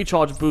get the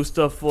recharge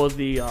booster for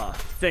the,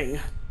 thing.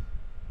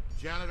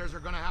 Janitors are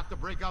gonna have to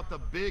break out the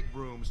big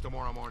brooms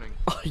tomorrow morning.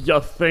 You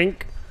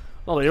think?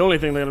 Not the only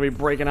thing they're gonna be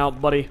breaking out,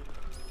 buddy.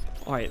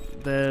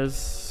 Alright, there's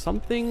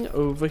something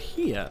over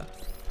here.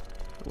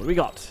 What do we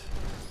got?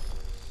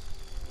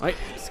 Alright,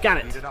 scan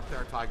Lead it. it up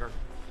there, Tiger.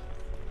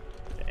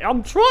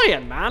 I'm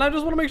trying, man. I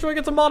just want to make sure I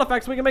get some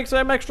artifacts so we can make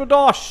some extra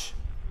dosh.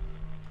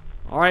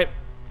 Alright.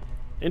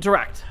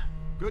 Interact.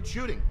 Good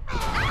shooting.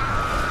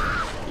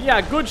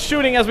 Yeah, good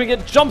shooting as we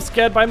get jump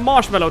scared by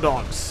marshmallow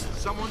dogs.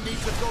 Someone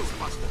needs a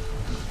Ghostbuster.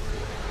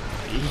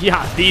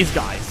 Yeah, these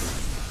guys.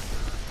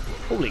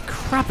 Holy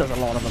crap, there's a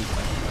lot of them.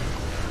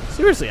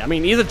 Seriously, I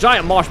mean, he's a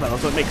giant marshmallow,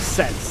 so it makes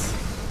sense.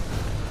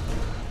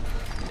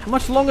 How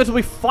much longer till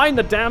we find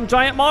the damn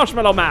giant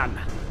marshmallow man?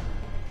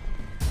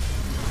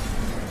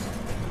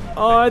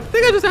 I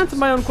think I just answered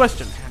my own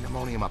question.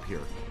 Pandemonium up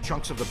here.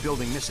 Chunks of the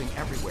building missing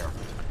everywhere.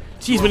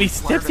 Jeez, when he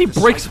steps, he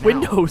breaks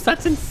windows.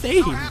 That's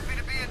insane. So happy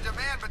to be in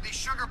demand, but these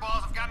sugar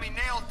balls have got me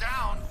nailed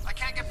down. I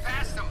can't get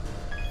past them.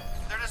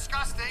 They're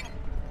disgusting,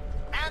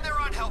 and they're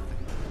unhealthy.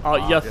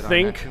 You Did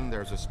think? I mention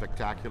there's a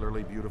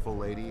spectacularly beautiful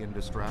lady in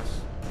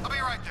distress? I'll be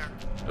right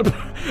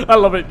there. I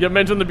love it. You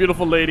mentioned the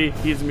beautiful lady.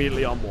 He's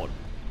immediately on board.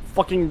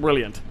 Fucking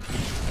brilliant.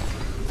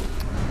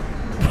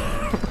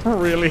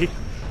 Really?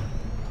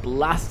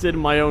 Blasted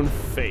my own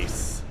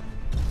face.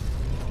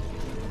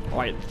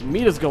 Alright, the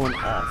meter's going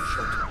off.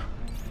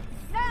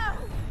 No!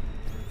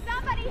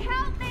 Somebody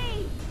help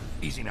me!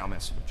 Easy now,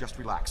 miss. Just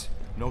relax.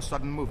 No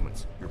sudden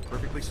movements. You're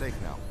perfectly safe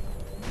now.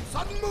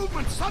 Sudden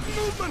movements! Sudden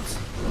movements!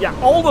 Yeah,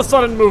 all the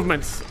sudden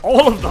movements.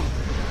 All of them.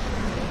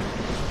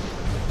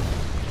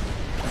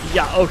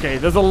 Yeah, okay,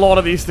 there's a lot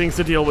of these things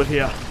to deal with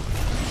here.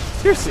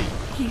 Seriously,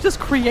 he just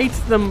creates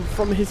them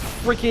from his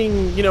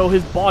freaking, you know,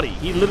 his body.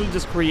 He literally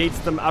just creates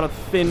them out of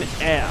thin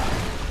air.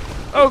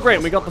 Oh,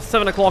 great, we got the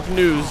 7 o'clock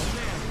news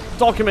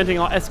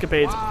documenting our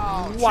escapades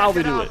while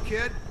we do it.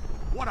 Kid.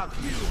 What a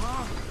view,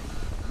 huh?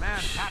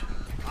 Manhattan.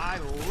 I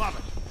love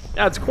it.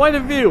 Yeah, it's quite a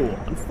view.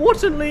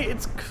 Unfortunately,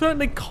 it's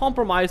currently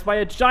compromised by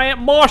a giant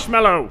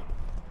marshmallow.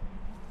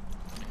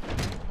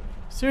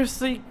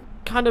 Seriously,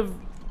 kind of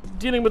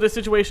dealing with this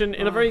situation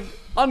in a very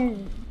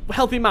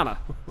unhealthy manner.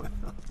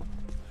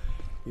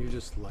 You're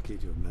just lucky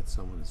to have met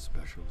someone as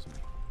special as me.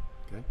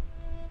 Okay?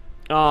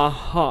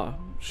 Uh-huh.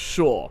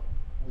 Sure.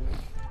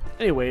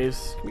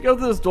 Anyways, can we go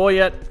through this door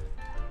yet?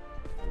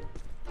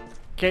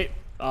 Okay.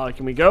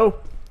 Can we go?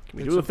 Can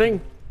we do the thing?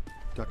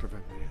 Dr.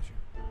 Van Manager,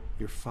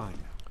 you're fine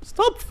now.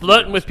 Stop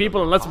flirting with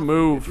people and let's Did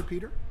move. you,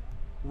 Peter?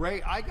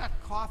 Ray, I got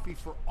coffee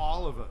for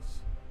all of us.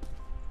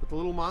 But the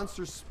little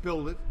monster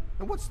spilled it.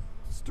 And what's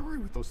the story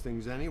with those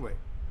things anyway?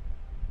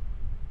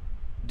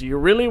 Do you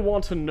really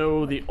want to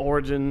know the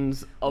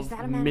origins of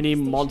that a mini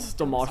manifestation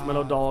monster of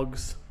marshmallow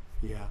dogs?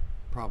 Yeah,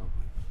 probably.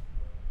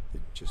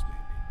 It just may be.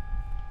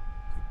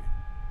 Could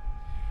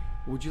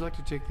be. Would you like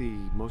to take the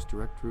most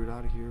direct route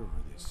out of here or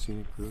the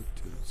scenic route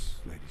to this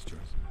lady's choice?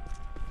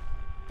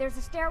 There's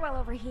a stairwell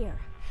over here.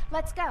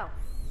 Let's go.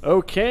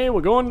 Okay,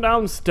 we're going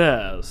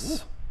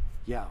downstairs.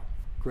 Yeah,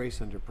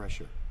 grace under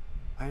pressure.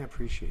 I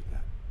appreciate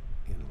that.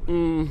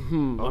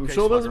 I'm Okay,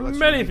 sure there's Slugger, let's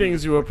many review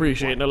things this you quick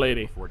appreciate in a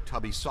lady. Before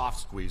Tubby Soft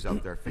Squeeze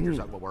out there figures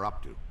out what we're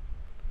up to.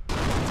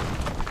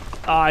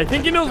 I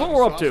think he knows what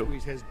we're up to.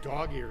 Squeeze has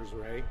dog ears,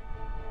 Ray.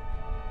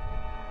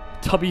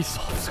 Tubby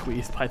Soft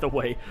Squeeze, by the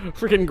way.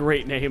 Freaking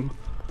great name.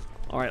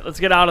 Alright, let's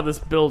get out of this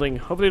building.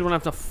 Hopefully we don't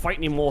have to fight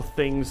any more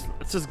things.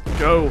 Let's just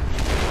go.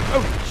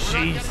 Oh,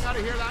 jeez.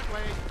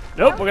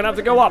 Nope, we're gonna have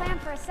to go up.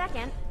 For a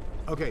second.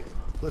 Okay,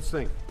 let's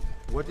think.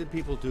 What did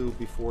people do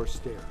before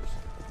stairs?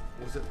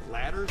 Was it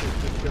ladders or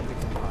just jumping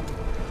from the bottom?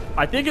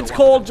 I think it's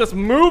called just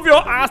move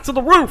your ass to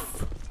the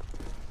roof.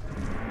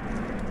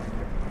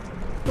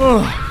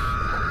 Well,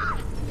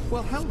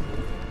 hello.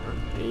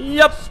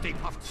 Yep.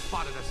 Stay-puft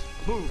spotted us.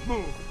 Move,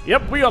 move.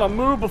 Yep, we gotta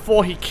move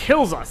before he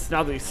kills us,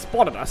 now that he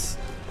spotted us.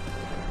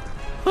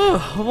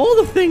 Of all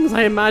the things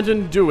I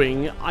imagined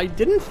doing, I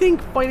didn't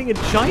think fighting a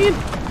giant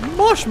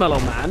marshmallow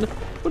man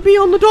would be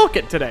on the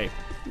docket today.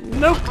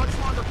 Nope.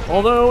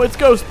 Although it's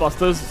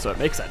Ghostbusters, so it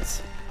makes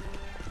sense.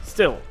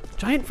 Still,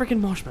 giant freaking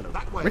marshmallow.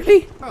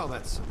 Really? Well,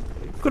 that's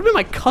something. Could have been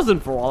my cousin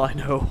for all I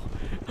know.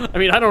 I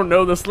mean, I don't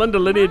know. The Slender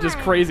lineage is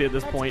crazy at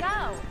this point. Let's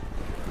go.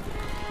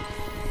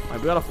 Alright,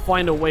 we gotta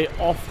find a way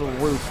off the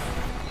roof.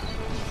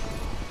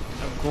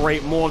 Oh,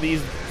 great, more of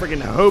these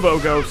freaking hobo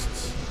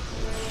ghosts.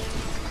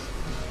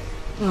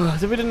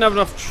 If we didn't have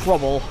enough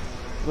trouble,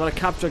 we gotta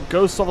capture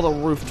ghosts over the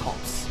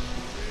rooftops.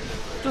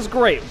 Which is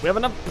great. We have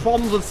enough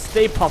problems with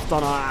stay-puft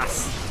on our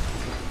ass.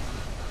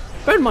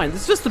 Bear in mind,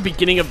 this is just the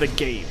beginning of the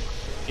game.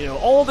 You know,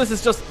 all this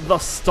is just the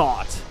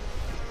start.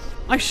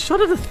 I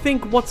shudder to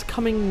think what's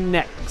coming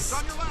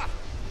next.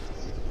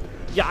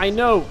 Yeah, I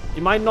know.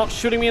 You mind not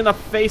shooting me in the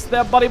face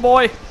there, buddy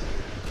boy?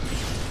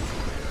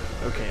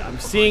 Okay, I'm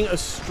seeing a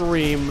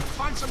stream.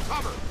 Find some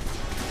cover.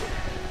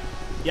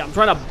 Yeah, I'm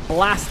trying to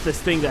blast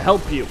this thing to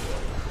help you.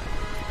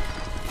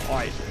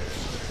 Alright.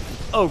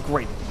 Oh,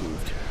 great.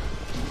 Moved.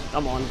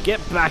 Come on, get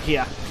back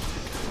here.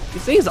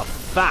 These things are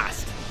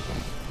fast.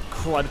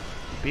 Crud.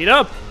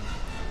 Peter?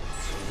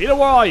 Peter,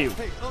 where are you?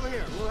 Hey, over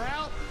here. Little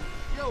help?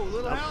 Yo,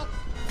 little help?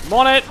 I'm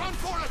on it. Run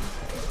for it.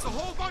 It's a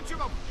whole bunch of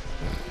them.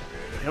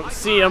 I don't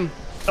see him.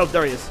 Oh,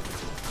 there he is.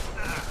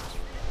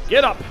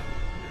 Get up.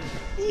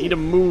 Need to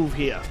move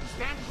here.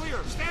 Stand clear.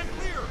 Stand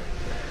clear.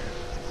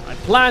 I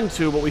plan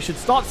to, but we should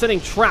start setting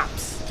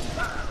traps.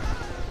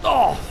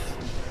 Oh,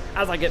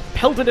 as I get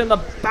pelted in the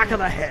back of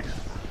the head.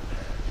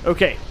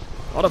 Okay,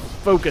 a lot of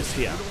focus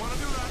here.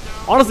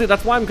 Honestly,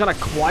 that's why I'm kind of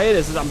quiet,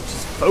 is I'm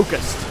just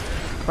focused.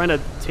 Trying to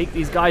take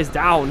these guys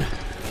down.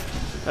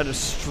 Trying to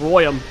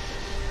destroy them.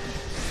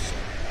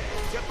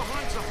 Get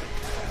behind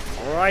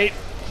something. Alright.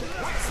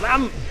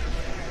 Slam.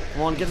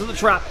 Come on, get to the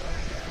trap.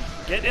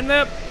 Get in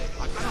there.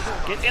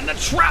 Get in the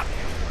trap.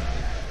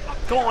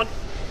 Come on.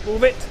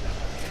 Move it.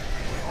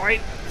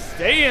 Alright.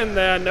 Stay in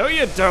there. No,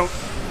 you don't.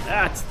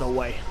 That's the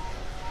way.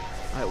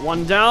 Alright,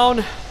 one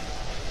down.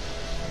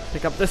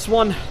 Pick up this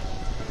one.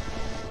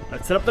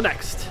 Let's set up the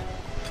next.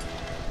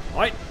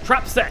 Alright,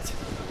 trap set.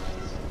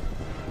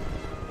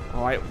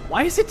 Alright,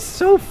 why is it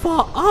so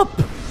far up?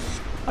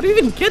 How do you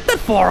even get that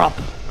far up?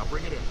 Now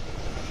bring it in.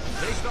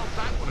 They felt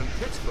that one in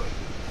Pittsburgh.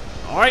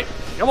 Alright,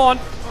 come on.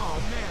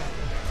 Oh,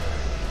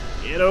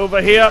 man. Get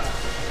over here.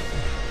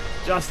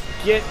 Just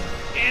get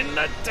in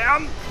the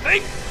damn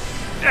thing.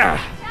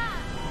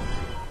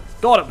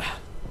 Got him.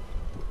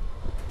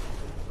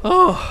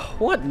 Oh,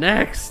 what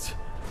next?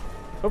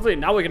 Hopefully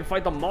now we can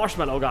fight the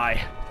marshmallow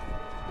guy.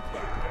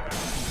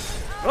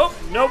 Oh,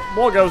 nope,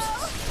 more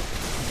ghosts.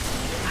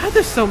 Why are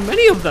there so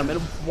many of them? And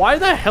why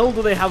the hell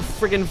do they have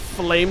friggin'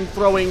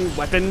 flame-throwing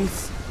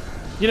weapons?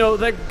 You know,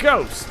 they're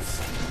ghosts.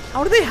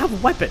 How do they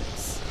have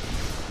weapons?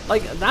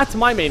 Like, that's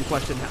my main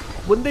question.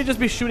 Wouldn't they just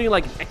be shooting,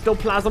 like,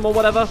 ectoplasm or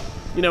whatever?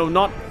 You know,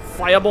 not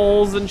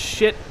fireballs and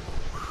shit?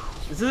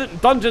 This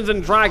isn't Dungeons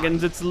and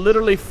Dragons, it's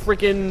literally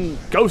freaking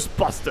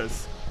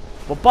Ghostbusters.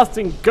 We're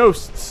busting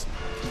ghosts,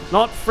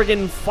 not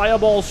friggin'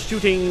 fireball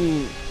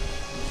shooting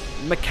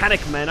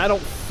mechanic men? I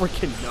don't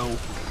freaking know.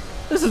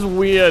 This is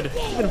weird,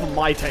 even for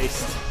my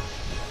taste.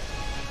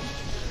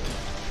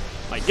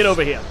 Right, get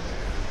over here.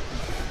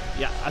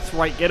 Yeah, that's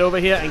right. Get over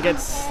here and get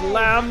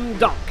slam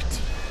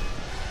dunked.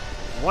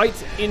 Right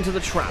into the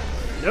trap.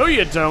 No,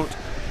 you don't.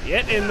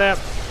 Get in there.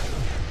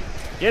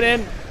 Get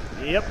in.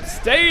 Yep,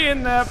 stay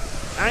in there.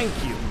 Thank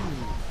you.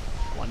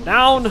 One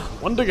down,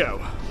 one to go.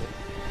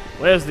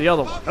 Where's the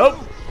other one?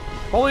 Oh,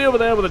 probably over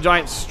there where the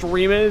giant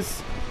stream is.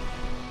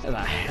 Where the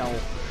hell?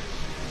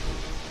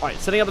 Alright,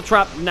 setting up the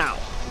trap now.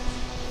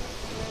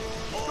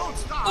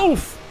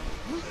 Oof!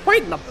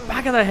 Right in the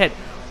back of the head.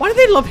 Why do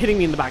they love hitting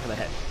me in the back of the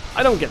head?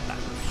 I don't get that.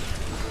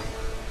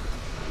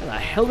 Where the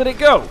hell did it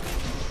go?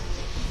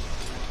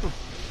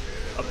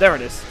 Oh, there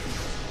it is.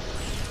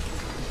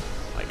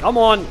 Like, come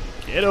on,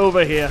 get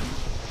over here.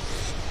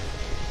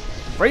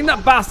 Bring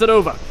that bastard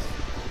over.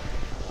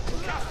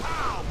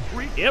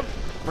 Yep,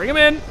 bring him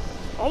in.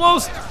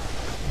 Almost.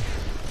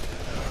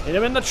 Hit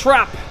him in the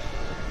trap.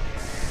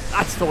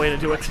 That's the way to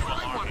do it.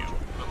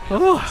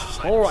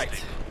 Oh, all right.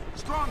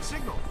 Strong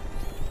signal.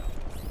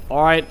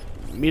 All right,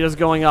 meter's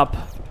going up.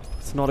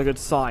 It's not a good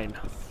sign.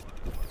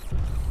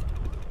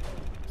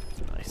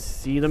 I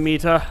see the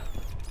meter.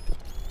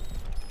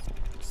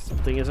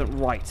 Something isn't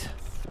right.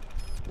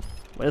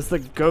 Where's the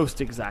ghost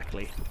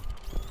exactly?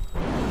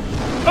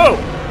 Oh!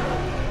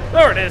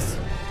 There it is!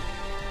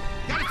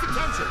 Got its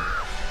attention.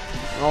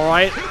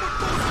 Alright.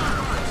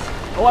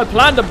 Oh, I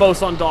planned to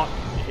boson dot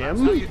him.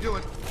 That's how you do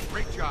it.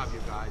 Great job, you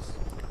guys.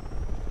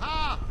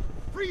 Ah!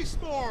 Free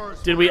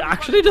s'mores! Did we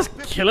actually just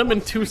kill him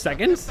in 2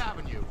 seconds?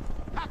 Avenue.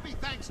 Happy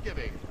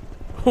Thanksgiving.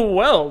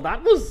 Well,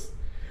 that was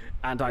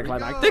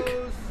anticlimactic.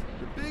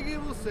 The big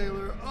evil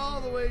sailor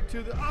all the way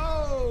to the...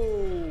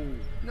 Oh!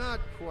 Not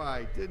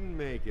quite. Didn't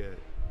make it.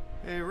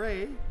 Hey,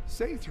 Ray,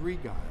 say 3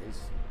 guys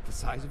the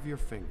size of your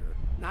finger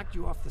knocked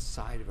you off the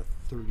side of a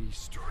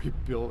 30-story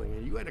building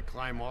and you had to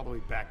climb all the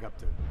way back up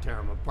to tear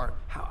them apart.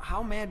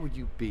 How mad would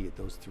you be at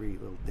those 3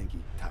 little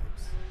dinky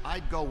types?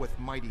 I'd go with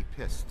mighty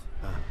pissed.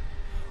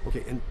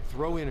 Okay, and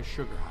throw in a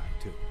sugar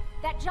high, too.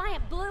 That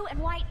giant blue and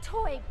white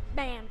toy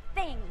man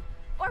thing,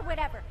 or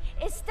whatever,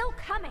 is still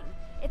coming.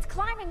 It's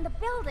climbing the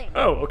building.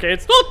 Oh, okay,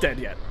 it's not dead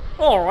yet.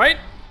 Alright.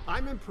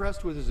 I'm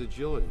impressed with his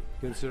agility,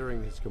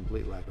 considering his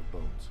complete lack of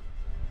bones.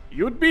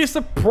 You'd be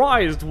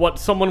surprised what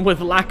someone with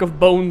lack of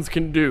bones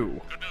can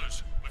do. Good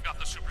news. We've got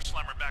the Super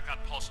Slammer back on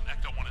pulse and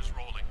Ecto-1 is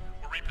rolling.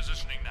 We're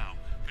repositioning now.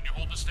 Can you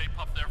hold the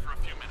stay-puft there for a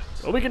few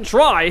minutes? Well, we can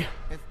try.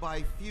 If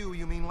by few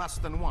you mean less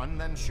than 1,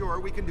 then sure,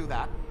 we can do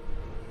that.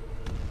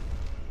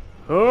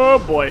 Oh,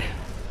 boy.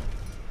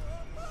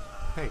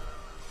 Hey,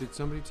 did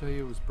somebody tell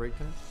you it was break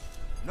time?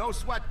 No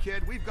sweat,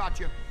 kid. We've got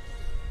you.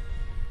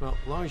 Well,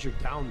 as long as you're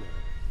down there,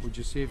 would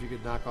you see if you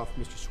could knock off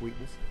Mr.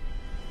 Sweetness?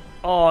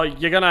 Oh,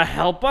 you're gonna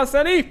help us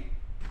any?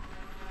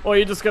 Or are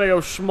you just gonna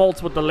go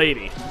schmaltz with the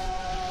lady?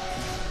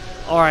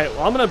 Alright,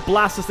 well, I'm gonna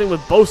blast this thing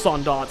with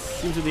boson dots.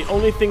 Seems to be the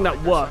only thing that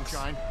works.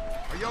 Sunshine.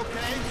 Are you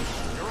okay?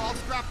 You're all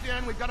strapped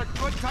in. We've got a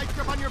good tight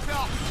grip on your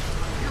belt.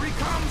 Here he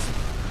comes.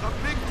 The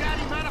Big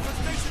Daddy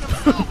manifestation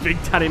himself.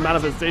 Big Daddy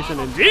manifestation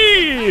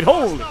indeed.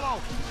 Holy.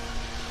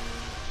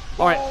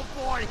 Alright. Oh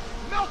boy.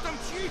 Melt him,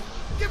 Chief.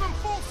 Give him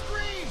full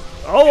screen.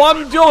 Oh,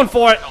 I'm going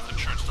for it. Health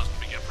insurance doesn't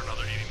begin for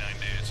another 89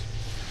 days.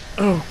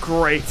 Oh,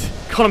 great.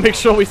 Gotta make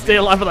sure we stay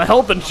alive with the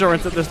health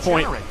insurance at this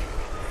point.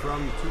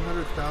 From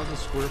 200,000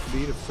 square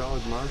feet of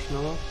solid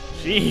marshmallow?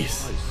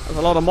 Jeez. That's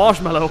a lot of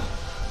marshmallow.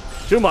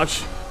 Too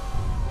much.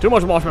 Too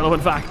much marshmallow,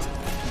 in fact.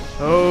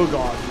 Oh,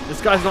 God.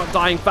 This guy's not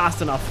dying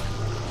fast enough.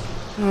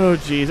 Oh,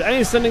 jeez. And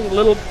he's sending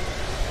little...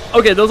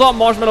 Okay, those aren't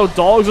marshmallow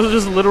dogs. Those are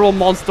just literal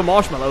monster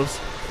marshmallows.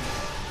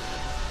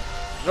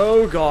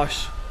 Oh,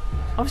 gosh.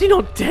 How is he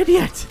not dead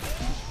yet?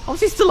 How is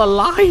he still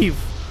alive?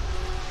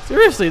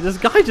 Seriously, this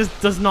guy just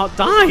does not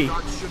die.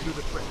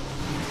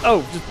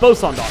 Oh, just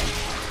boson dot.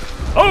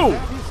 Oh!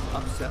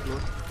 Upset look.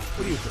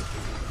 What do you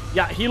think?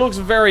 Yeah, he looks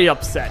very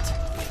upset.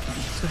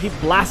 So he's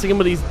blasting him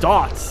with these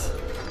dots.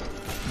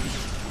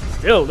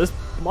 Still, this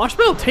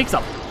marshmallow takes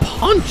a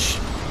punch.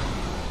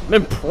 I'm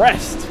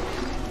impressed.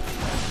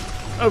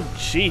 Oh,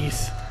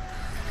 jeez.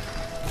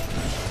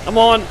 Come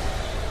on.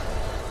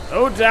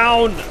 Go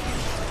down.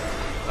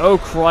 Oh,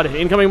 crud.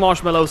 Incoming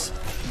marshmallows.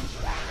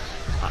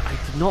 I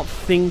did not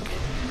think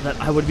that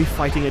I would be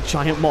fighting a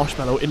giant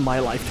marshmallow in my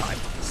lifetime.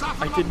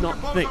 I did not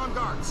think.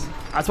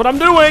 That's what I'm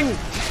doing.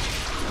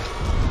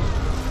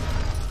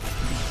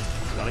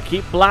 Gotta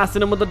keep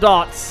blasting him with the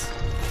dots.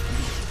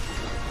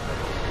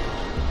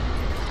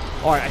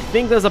 Alright, I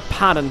think there's a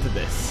pattern to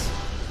this.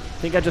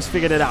 I think I just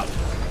figured it out.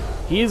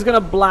 He's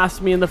gonna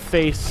blast me in the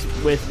face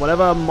with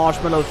whatever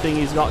marshmallow thing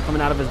he's got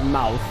coming out of his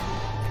mouth.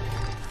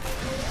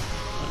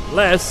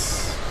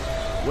 Unless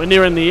we're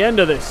nearing the end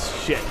of this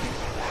shit.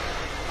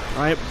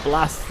 Alright,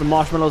 blast the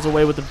marshmallows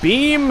away with the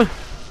beam.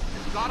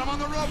 Got him on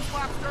the ropes,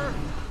 Blaster.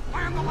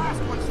 Land the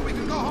last one so we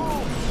can go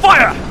home.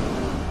 Fire!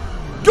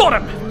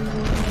 Got him!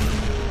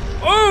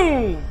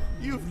 Oh!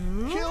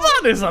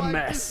 That is a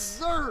mess.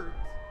 Dessert.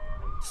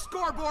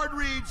 scoreboard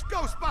reads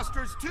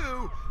Ghostbusters 2,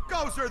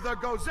 Gozer the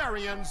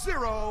Gozerian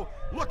 0,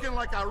 looking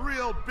like a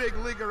real big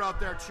leaguer out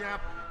there,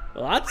 champ.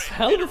 Well, that's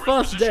hell of a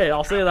first day,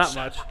 I'll say that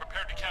much. We're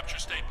prepared to capture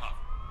stay-puft.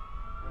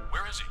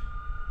 Where is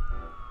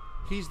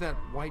he? He's that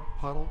white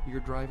puddle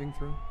you're driving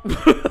through?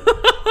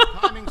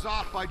 Timing's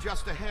off by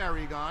just a hair,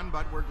 Egon,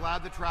 but we're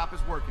glad the trap is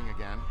working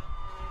again.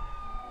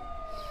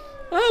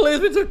 Well, at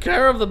least we took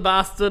care of the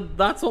bastard.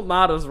 That's what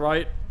matters,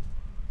 right?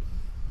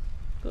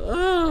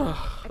 I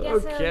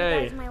guess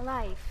Okay. that's my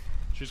life.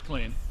 She's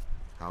clean.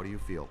 How do you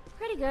feel?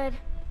 Pretty good.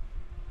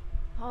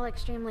 All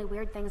extremely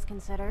weird things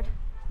considered.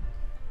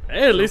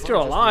 Hey, at least you're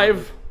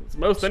alive. It's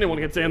most anyone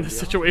can say in this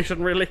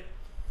situation, really.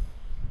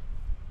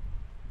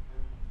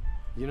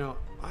 You know,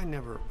 I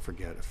never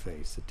forget a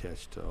face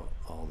attached to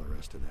all the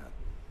rest of that.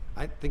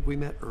 I think we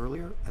met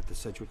earlier at the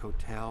Sedgwick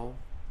Hotel.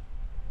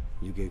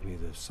 You gave me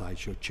the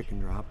sideshow chicken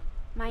drop.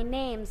 My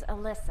name's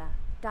Alyssa.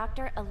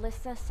 Dr.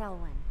 Alyssa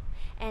Selwyn.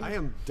 And I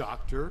am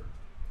Dr.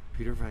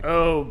 Peter Frank.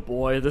 Oh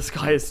boy, this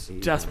guy is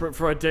desperate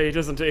for a date,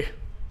 isn't he?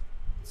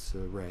 It's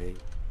Ray,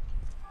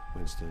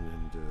 Winston,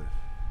 and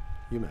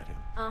you met him.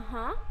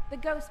 Uh-huh. The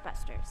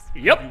Ghostbusters.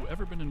 Yep. Have you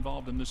ever been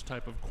involved in this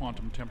type of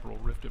quantum temporal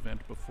rift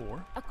event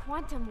before? A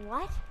quantum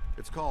what?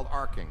 It's called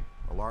arcing,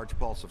 a large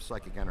pulse of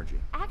psychic energy.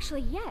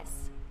 Actually,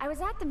 yes. I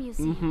was at the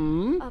museum.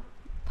 Mm-hmm. A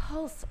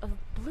pulse of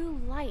blue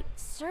light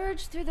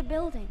surged through the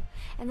building,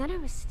 and then I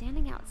was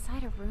standing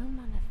outside a room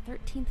on the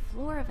 13th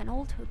floor of an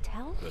old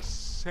hotel. The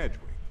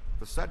Sedgwick.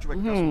 The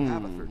Sedgwick doesn't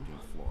have a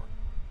 13th floor.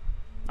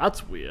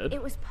 That's weird.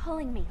 It was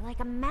pulling me like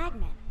a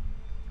magnet.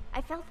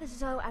 I felt as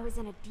though I was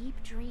in a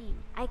deep dream.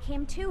 I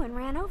came to and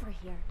ran over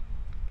here.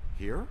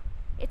 Here?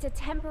 It's a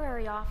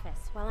temporary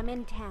office while I'm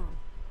in town.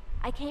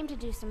 I came to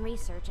do some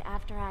research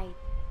after I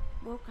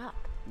woke up.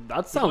 That We'd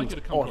like sounds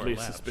you to come to our oddly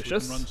labs.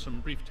 suspicious. We can run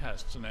some brief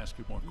tests and ask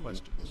you more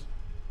questions.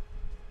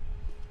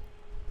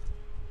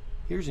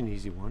 Here's an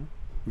easy one.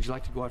 Would you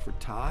like to go out for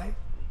Thai?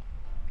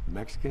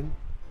 Mexican?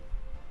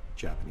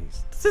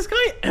 Japanese? Does this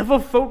guy ever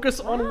focus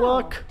on Wow,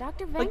 work?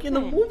 Dr. Like in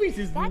the Venkman. movies,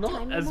 he's That not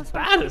time you as almost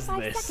bad went as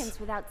 45 this. seconds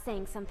without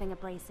saying something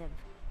abrasive.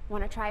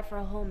 Want to try for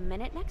a whole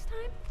minute next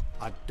time?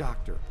 A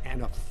doctor,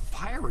 and a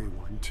fiery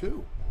one,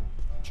 too.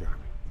 Charming.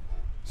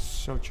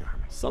 So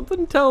charming.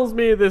 Something tells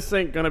me this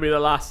ain't gonna be the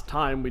last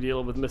time we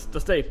deal with Mr.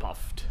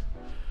 Stay-Puft.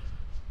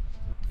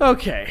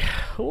 Okay,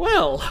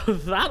 well,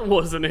 that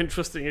was an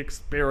interesting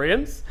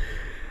experience.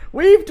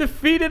 We've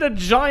defeated a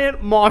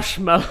giant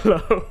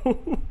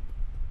marshmallow.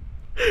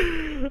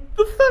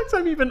 The fact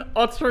I'm even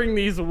uttering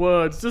these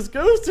words just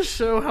goes to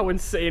show how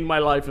insane my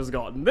life has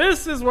gotten.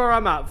 This is where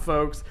I'm at,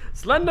 folks.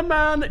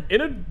 Slenderman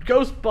in a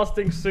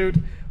ghost-busting suit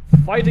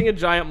fighting a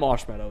giant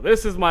marshmallow.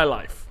 This is my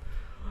life.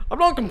 I'm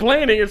not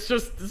complaining, it's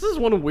just, this is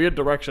one weird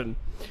direction.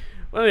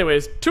 Well,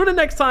 anyways, tune in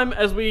next time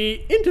as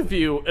we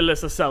interview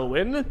Alyssa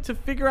Selwyn to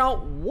figure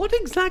out what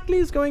exactly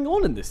is going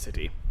on in this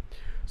city.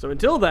 So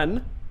until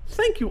then,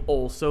 thank you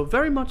all so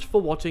very much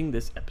for watching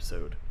this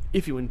episode.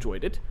 If you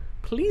enjoyed it,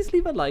 please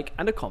leave a like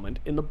and a comment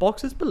in the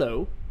boxes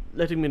below,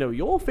 letting me know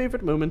your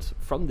favorite moments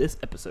from this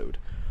episode.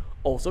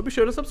 Also be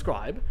sure to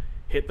subscribe,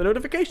 hit the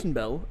notification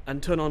bell,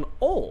 and turn on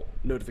all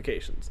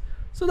notifications,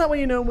 so that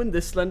way you know when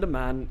this slender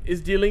man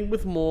is dealing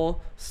with more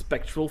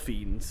spectral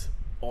fiends.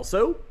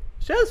 Also,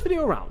 share this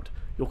video around.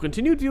 Your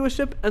continued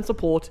viewership and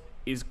support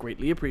is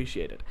greatly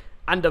appreciated.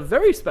 And a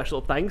very special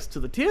thanks to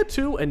the Tier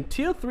 2 and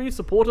Tier 3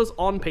 supporters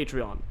on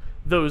Patreon.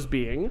 Those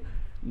being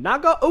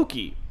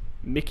Nagaoki,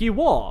 Mickey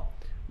War,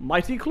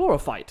 Mighty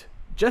Chlorophyte,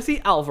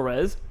 Jesse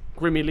Alvarez,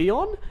 Grimmy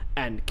Leon,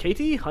 and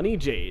Katie Honey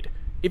Jade.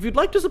 If you'd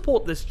like to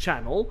support this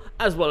channel,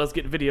 as well as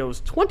get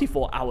videos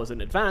 24 hours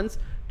in advance,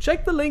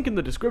 check the link in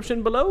the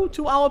description below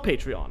to our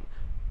Patreon.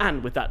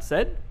 And with that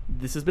said,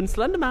 this has been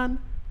Slenderman,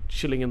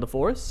 chilling in the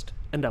forest,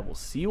 and I will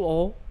see you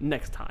all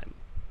next time.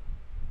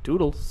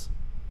 Toodles.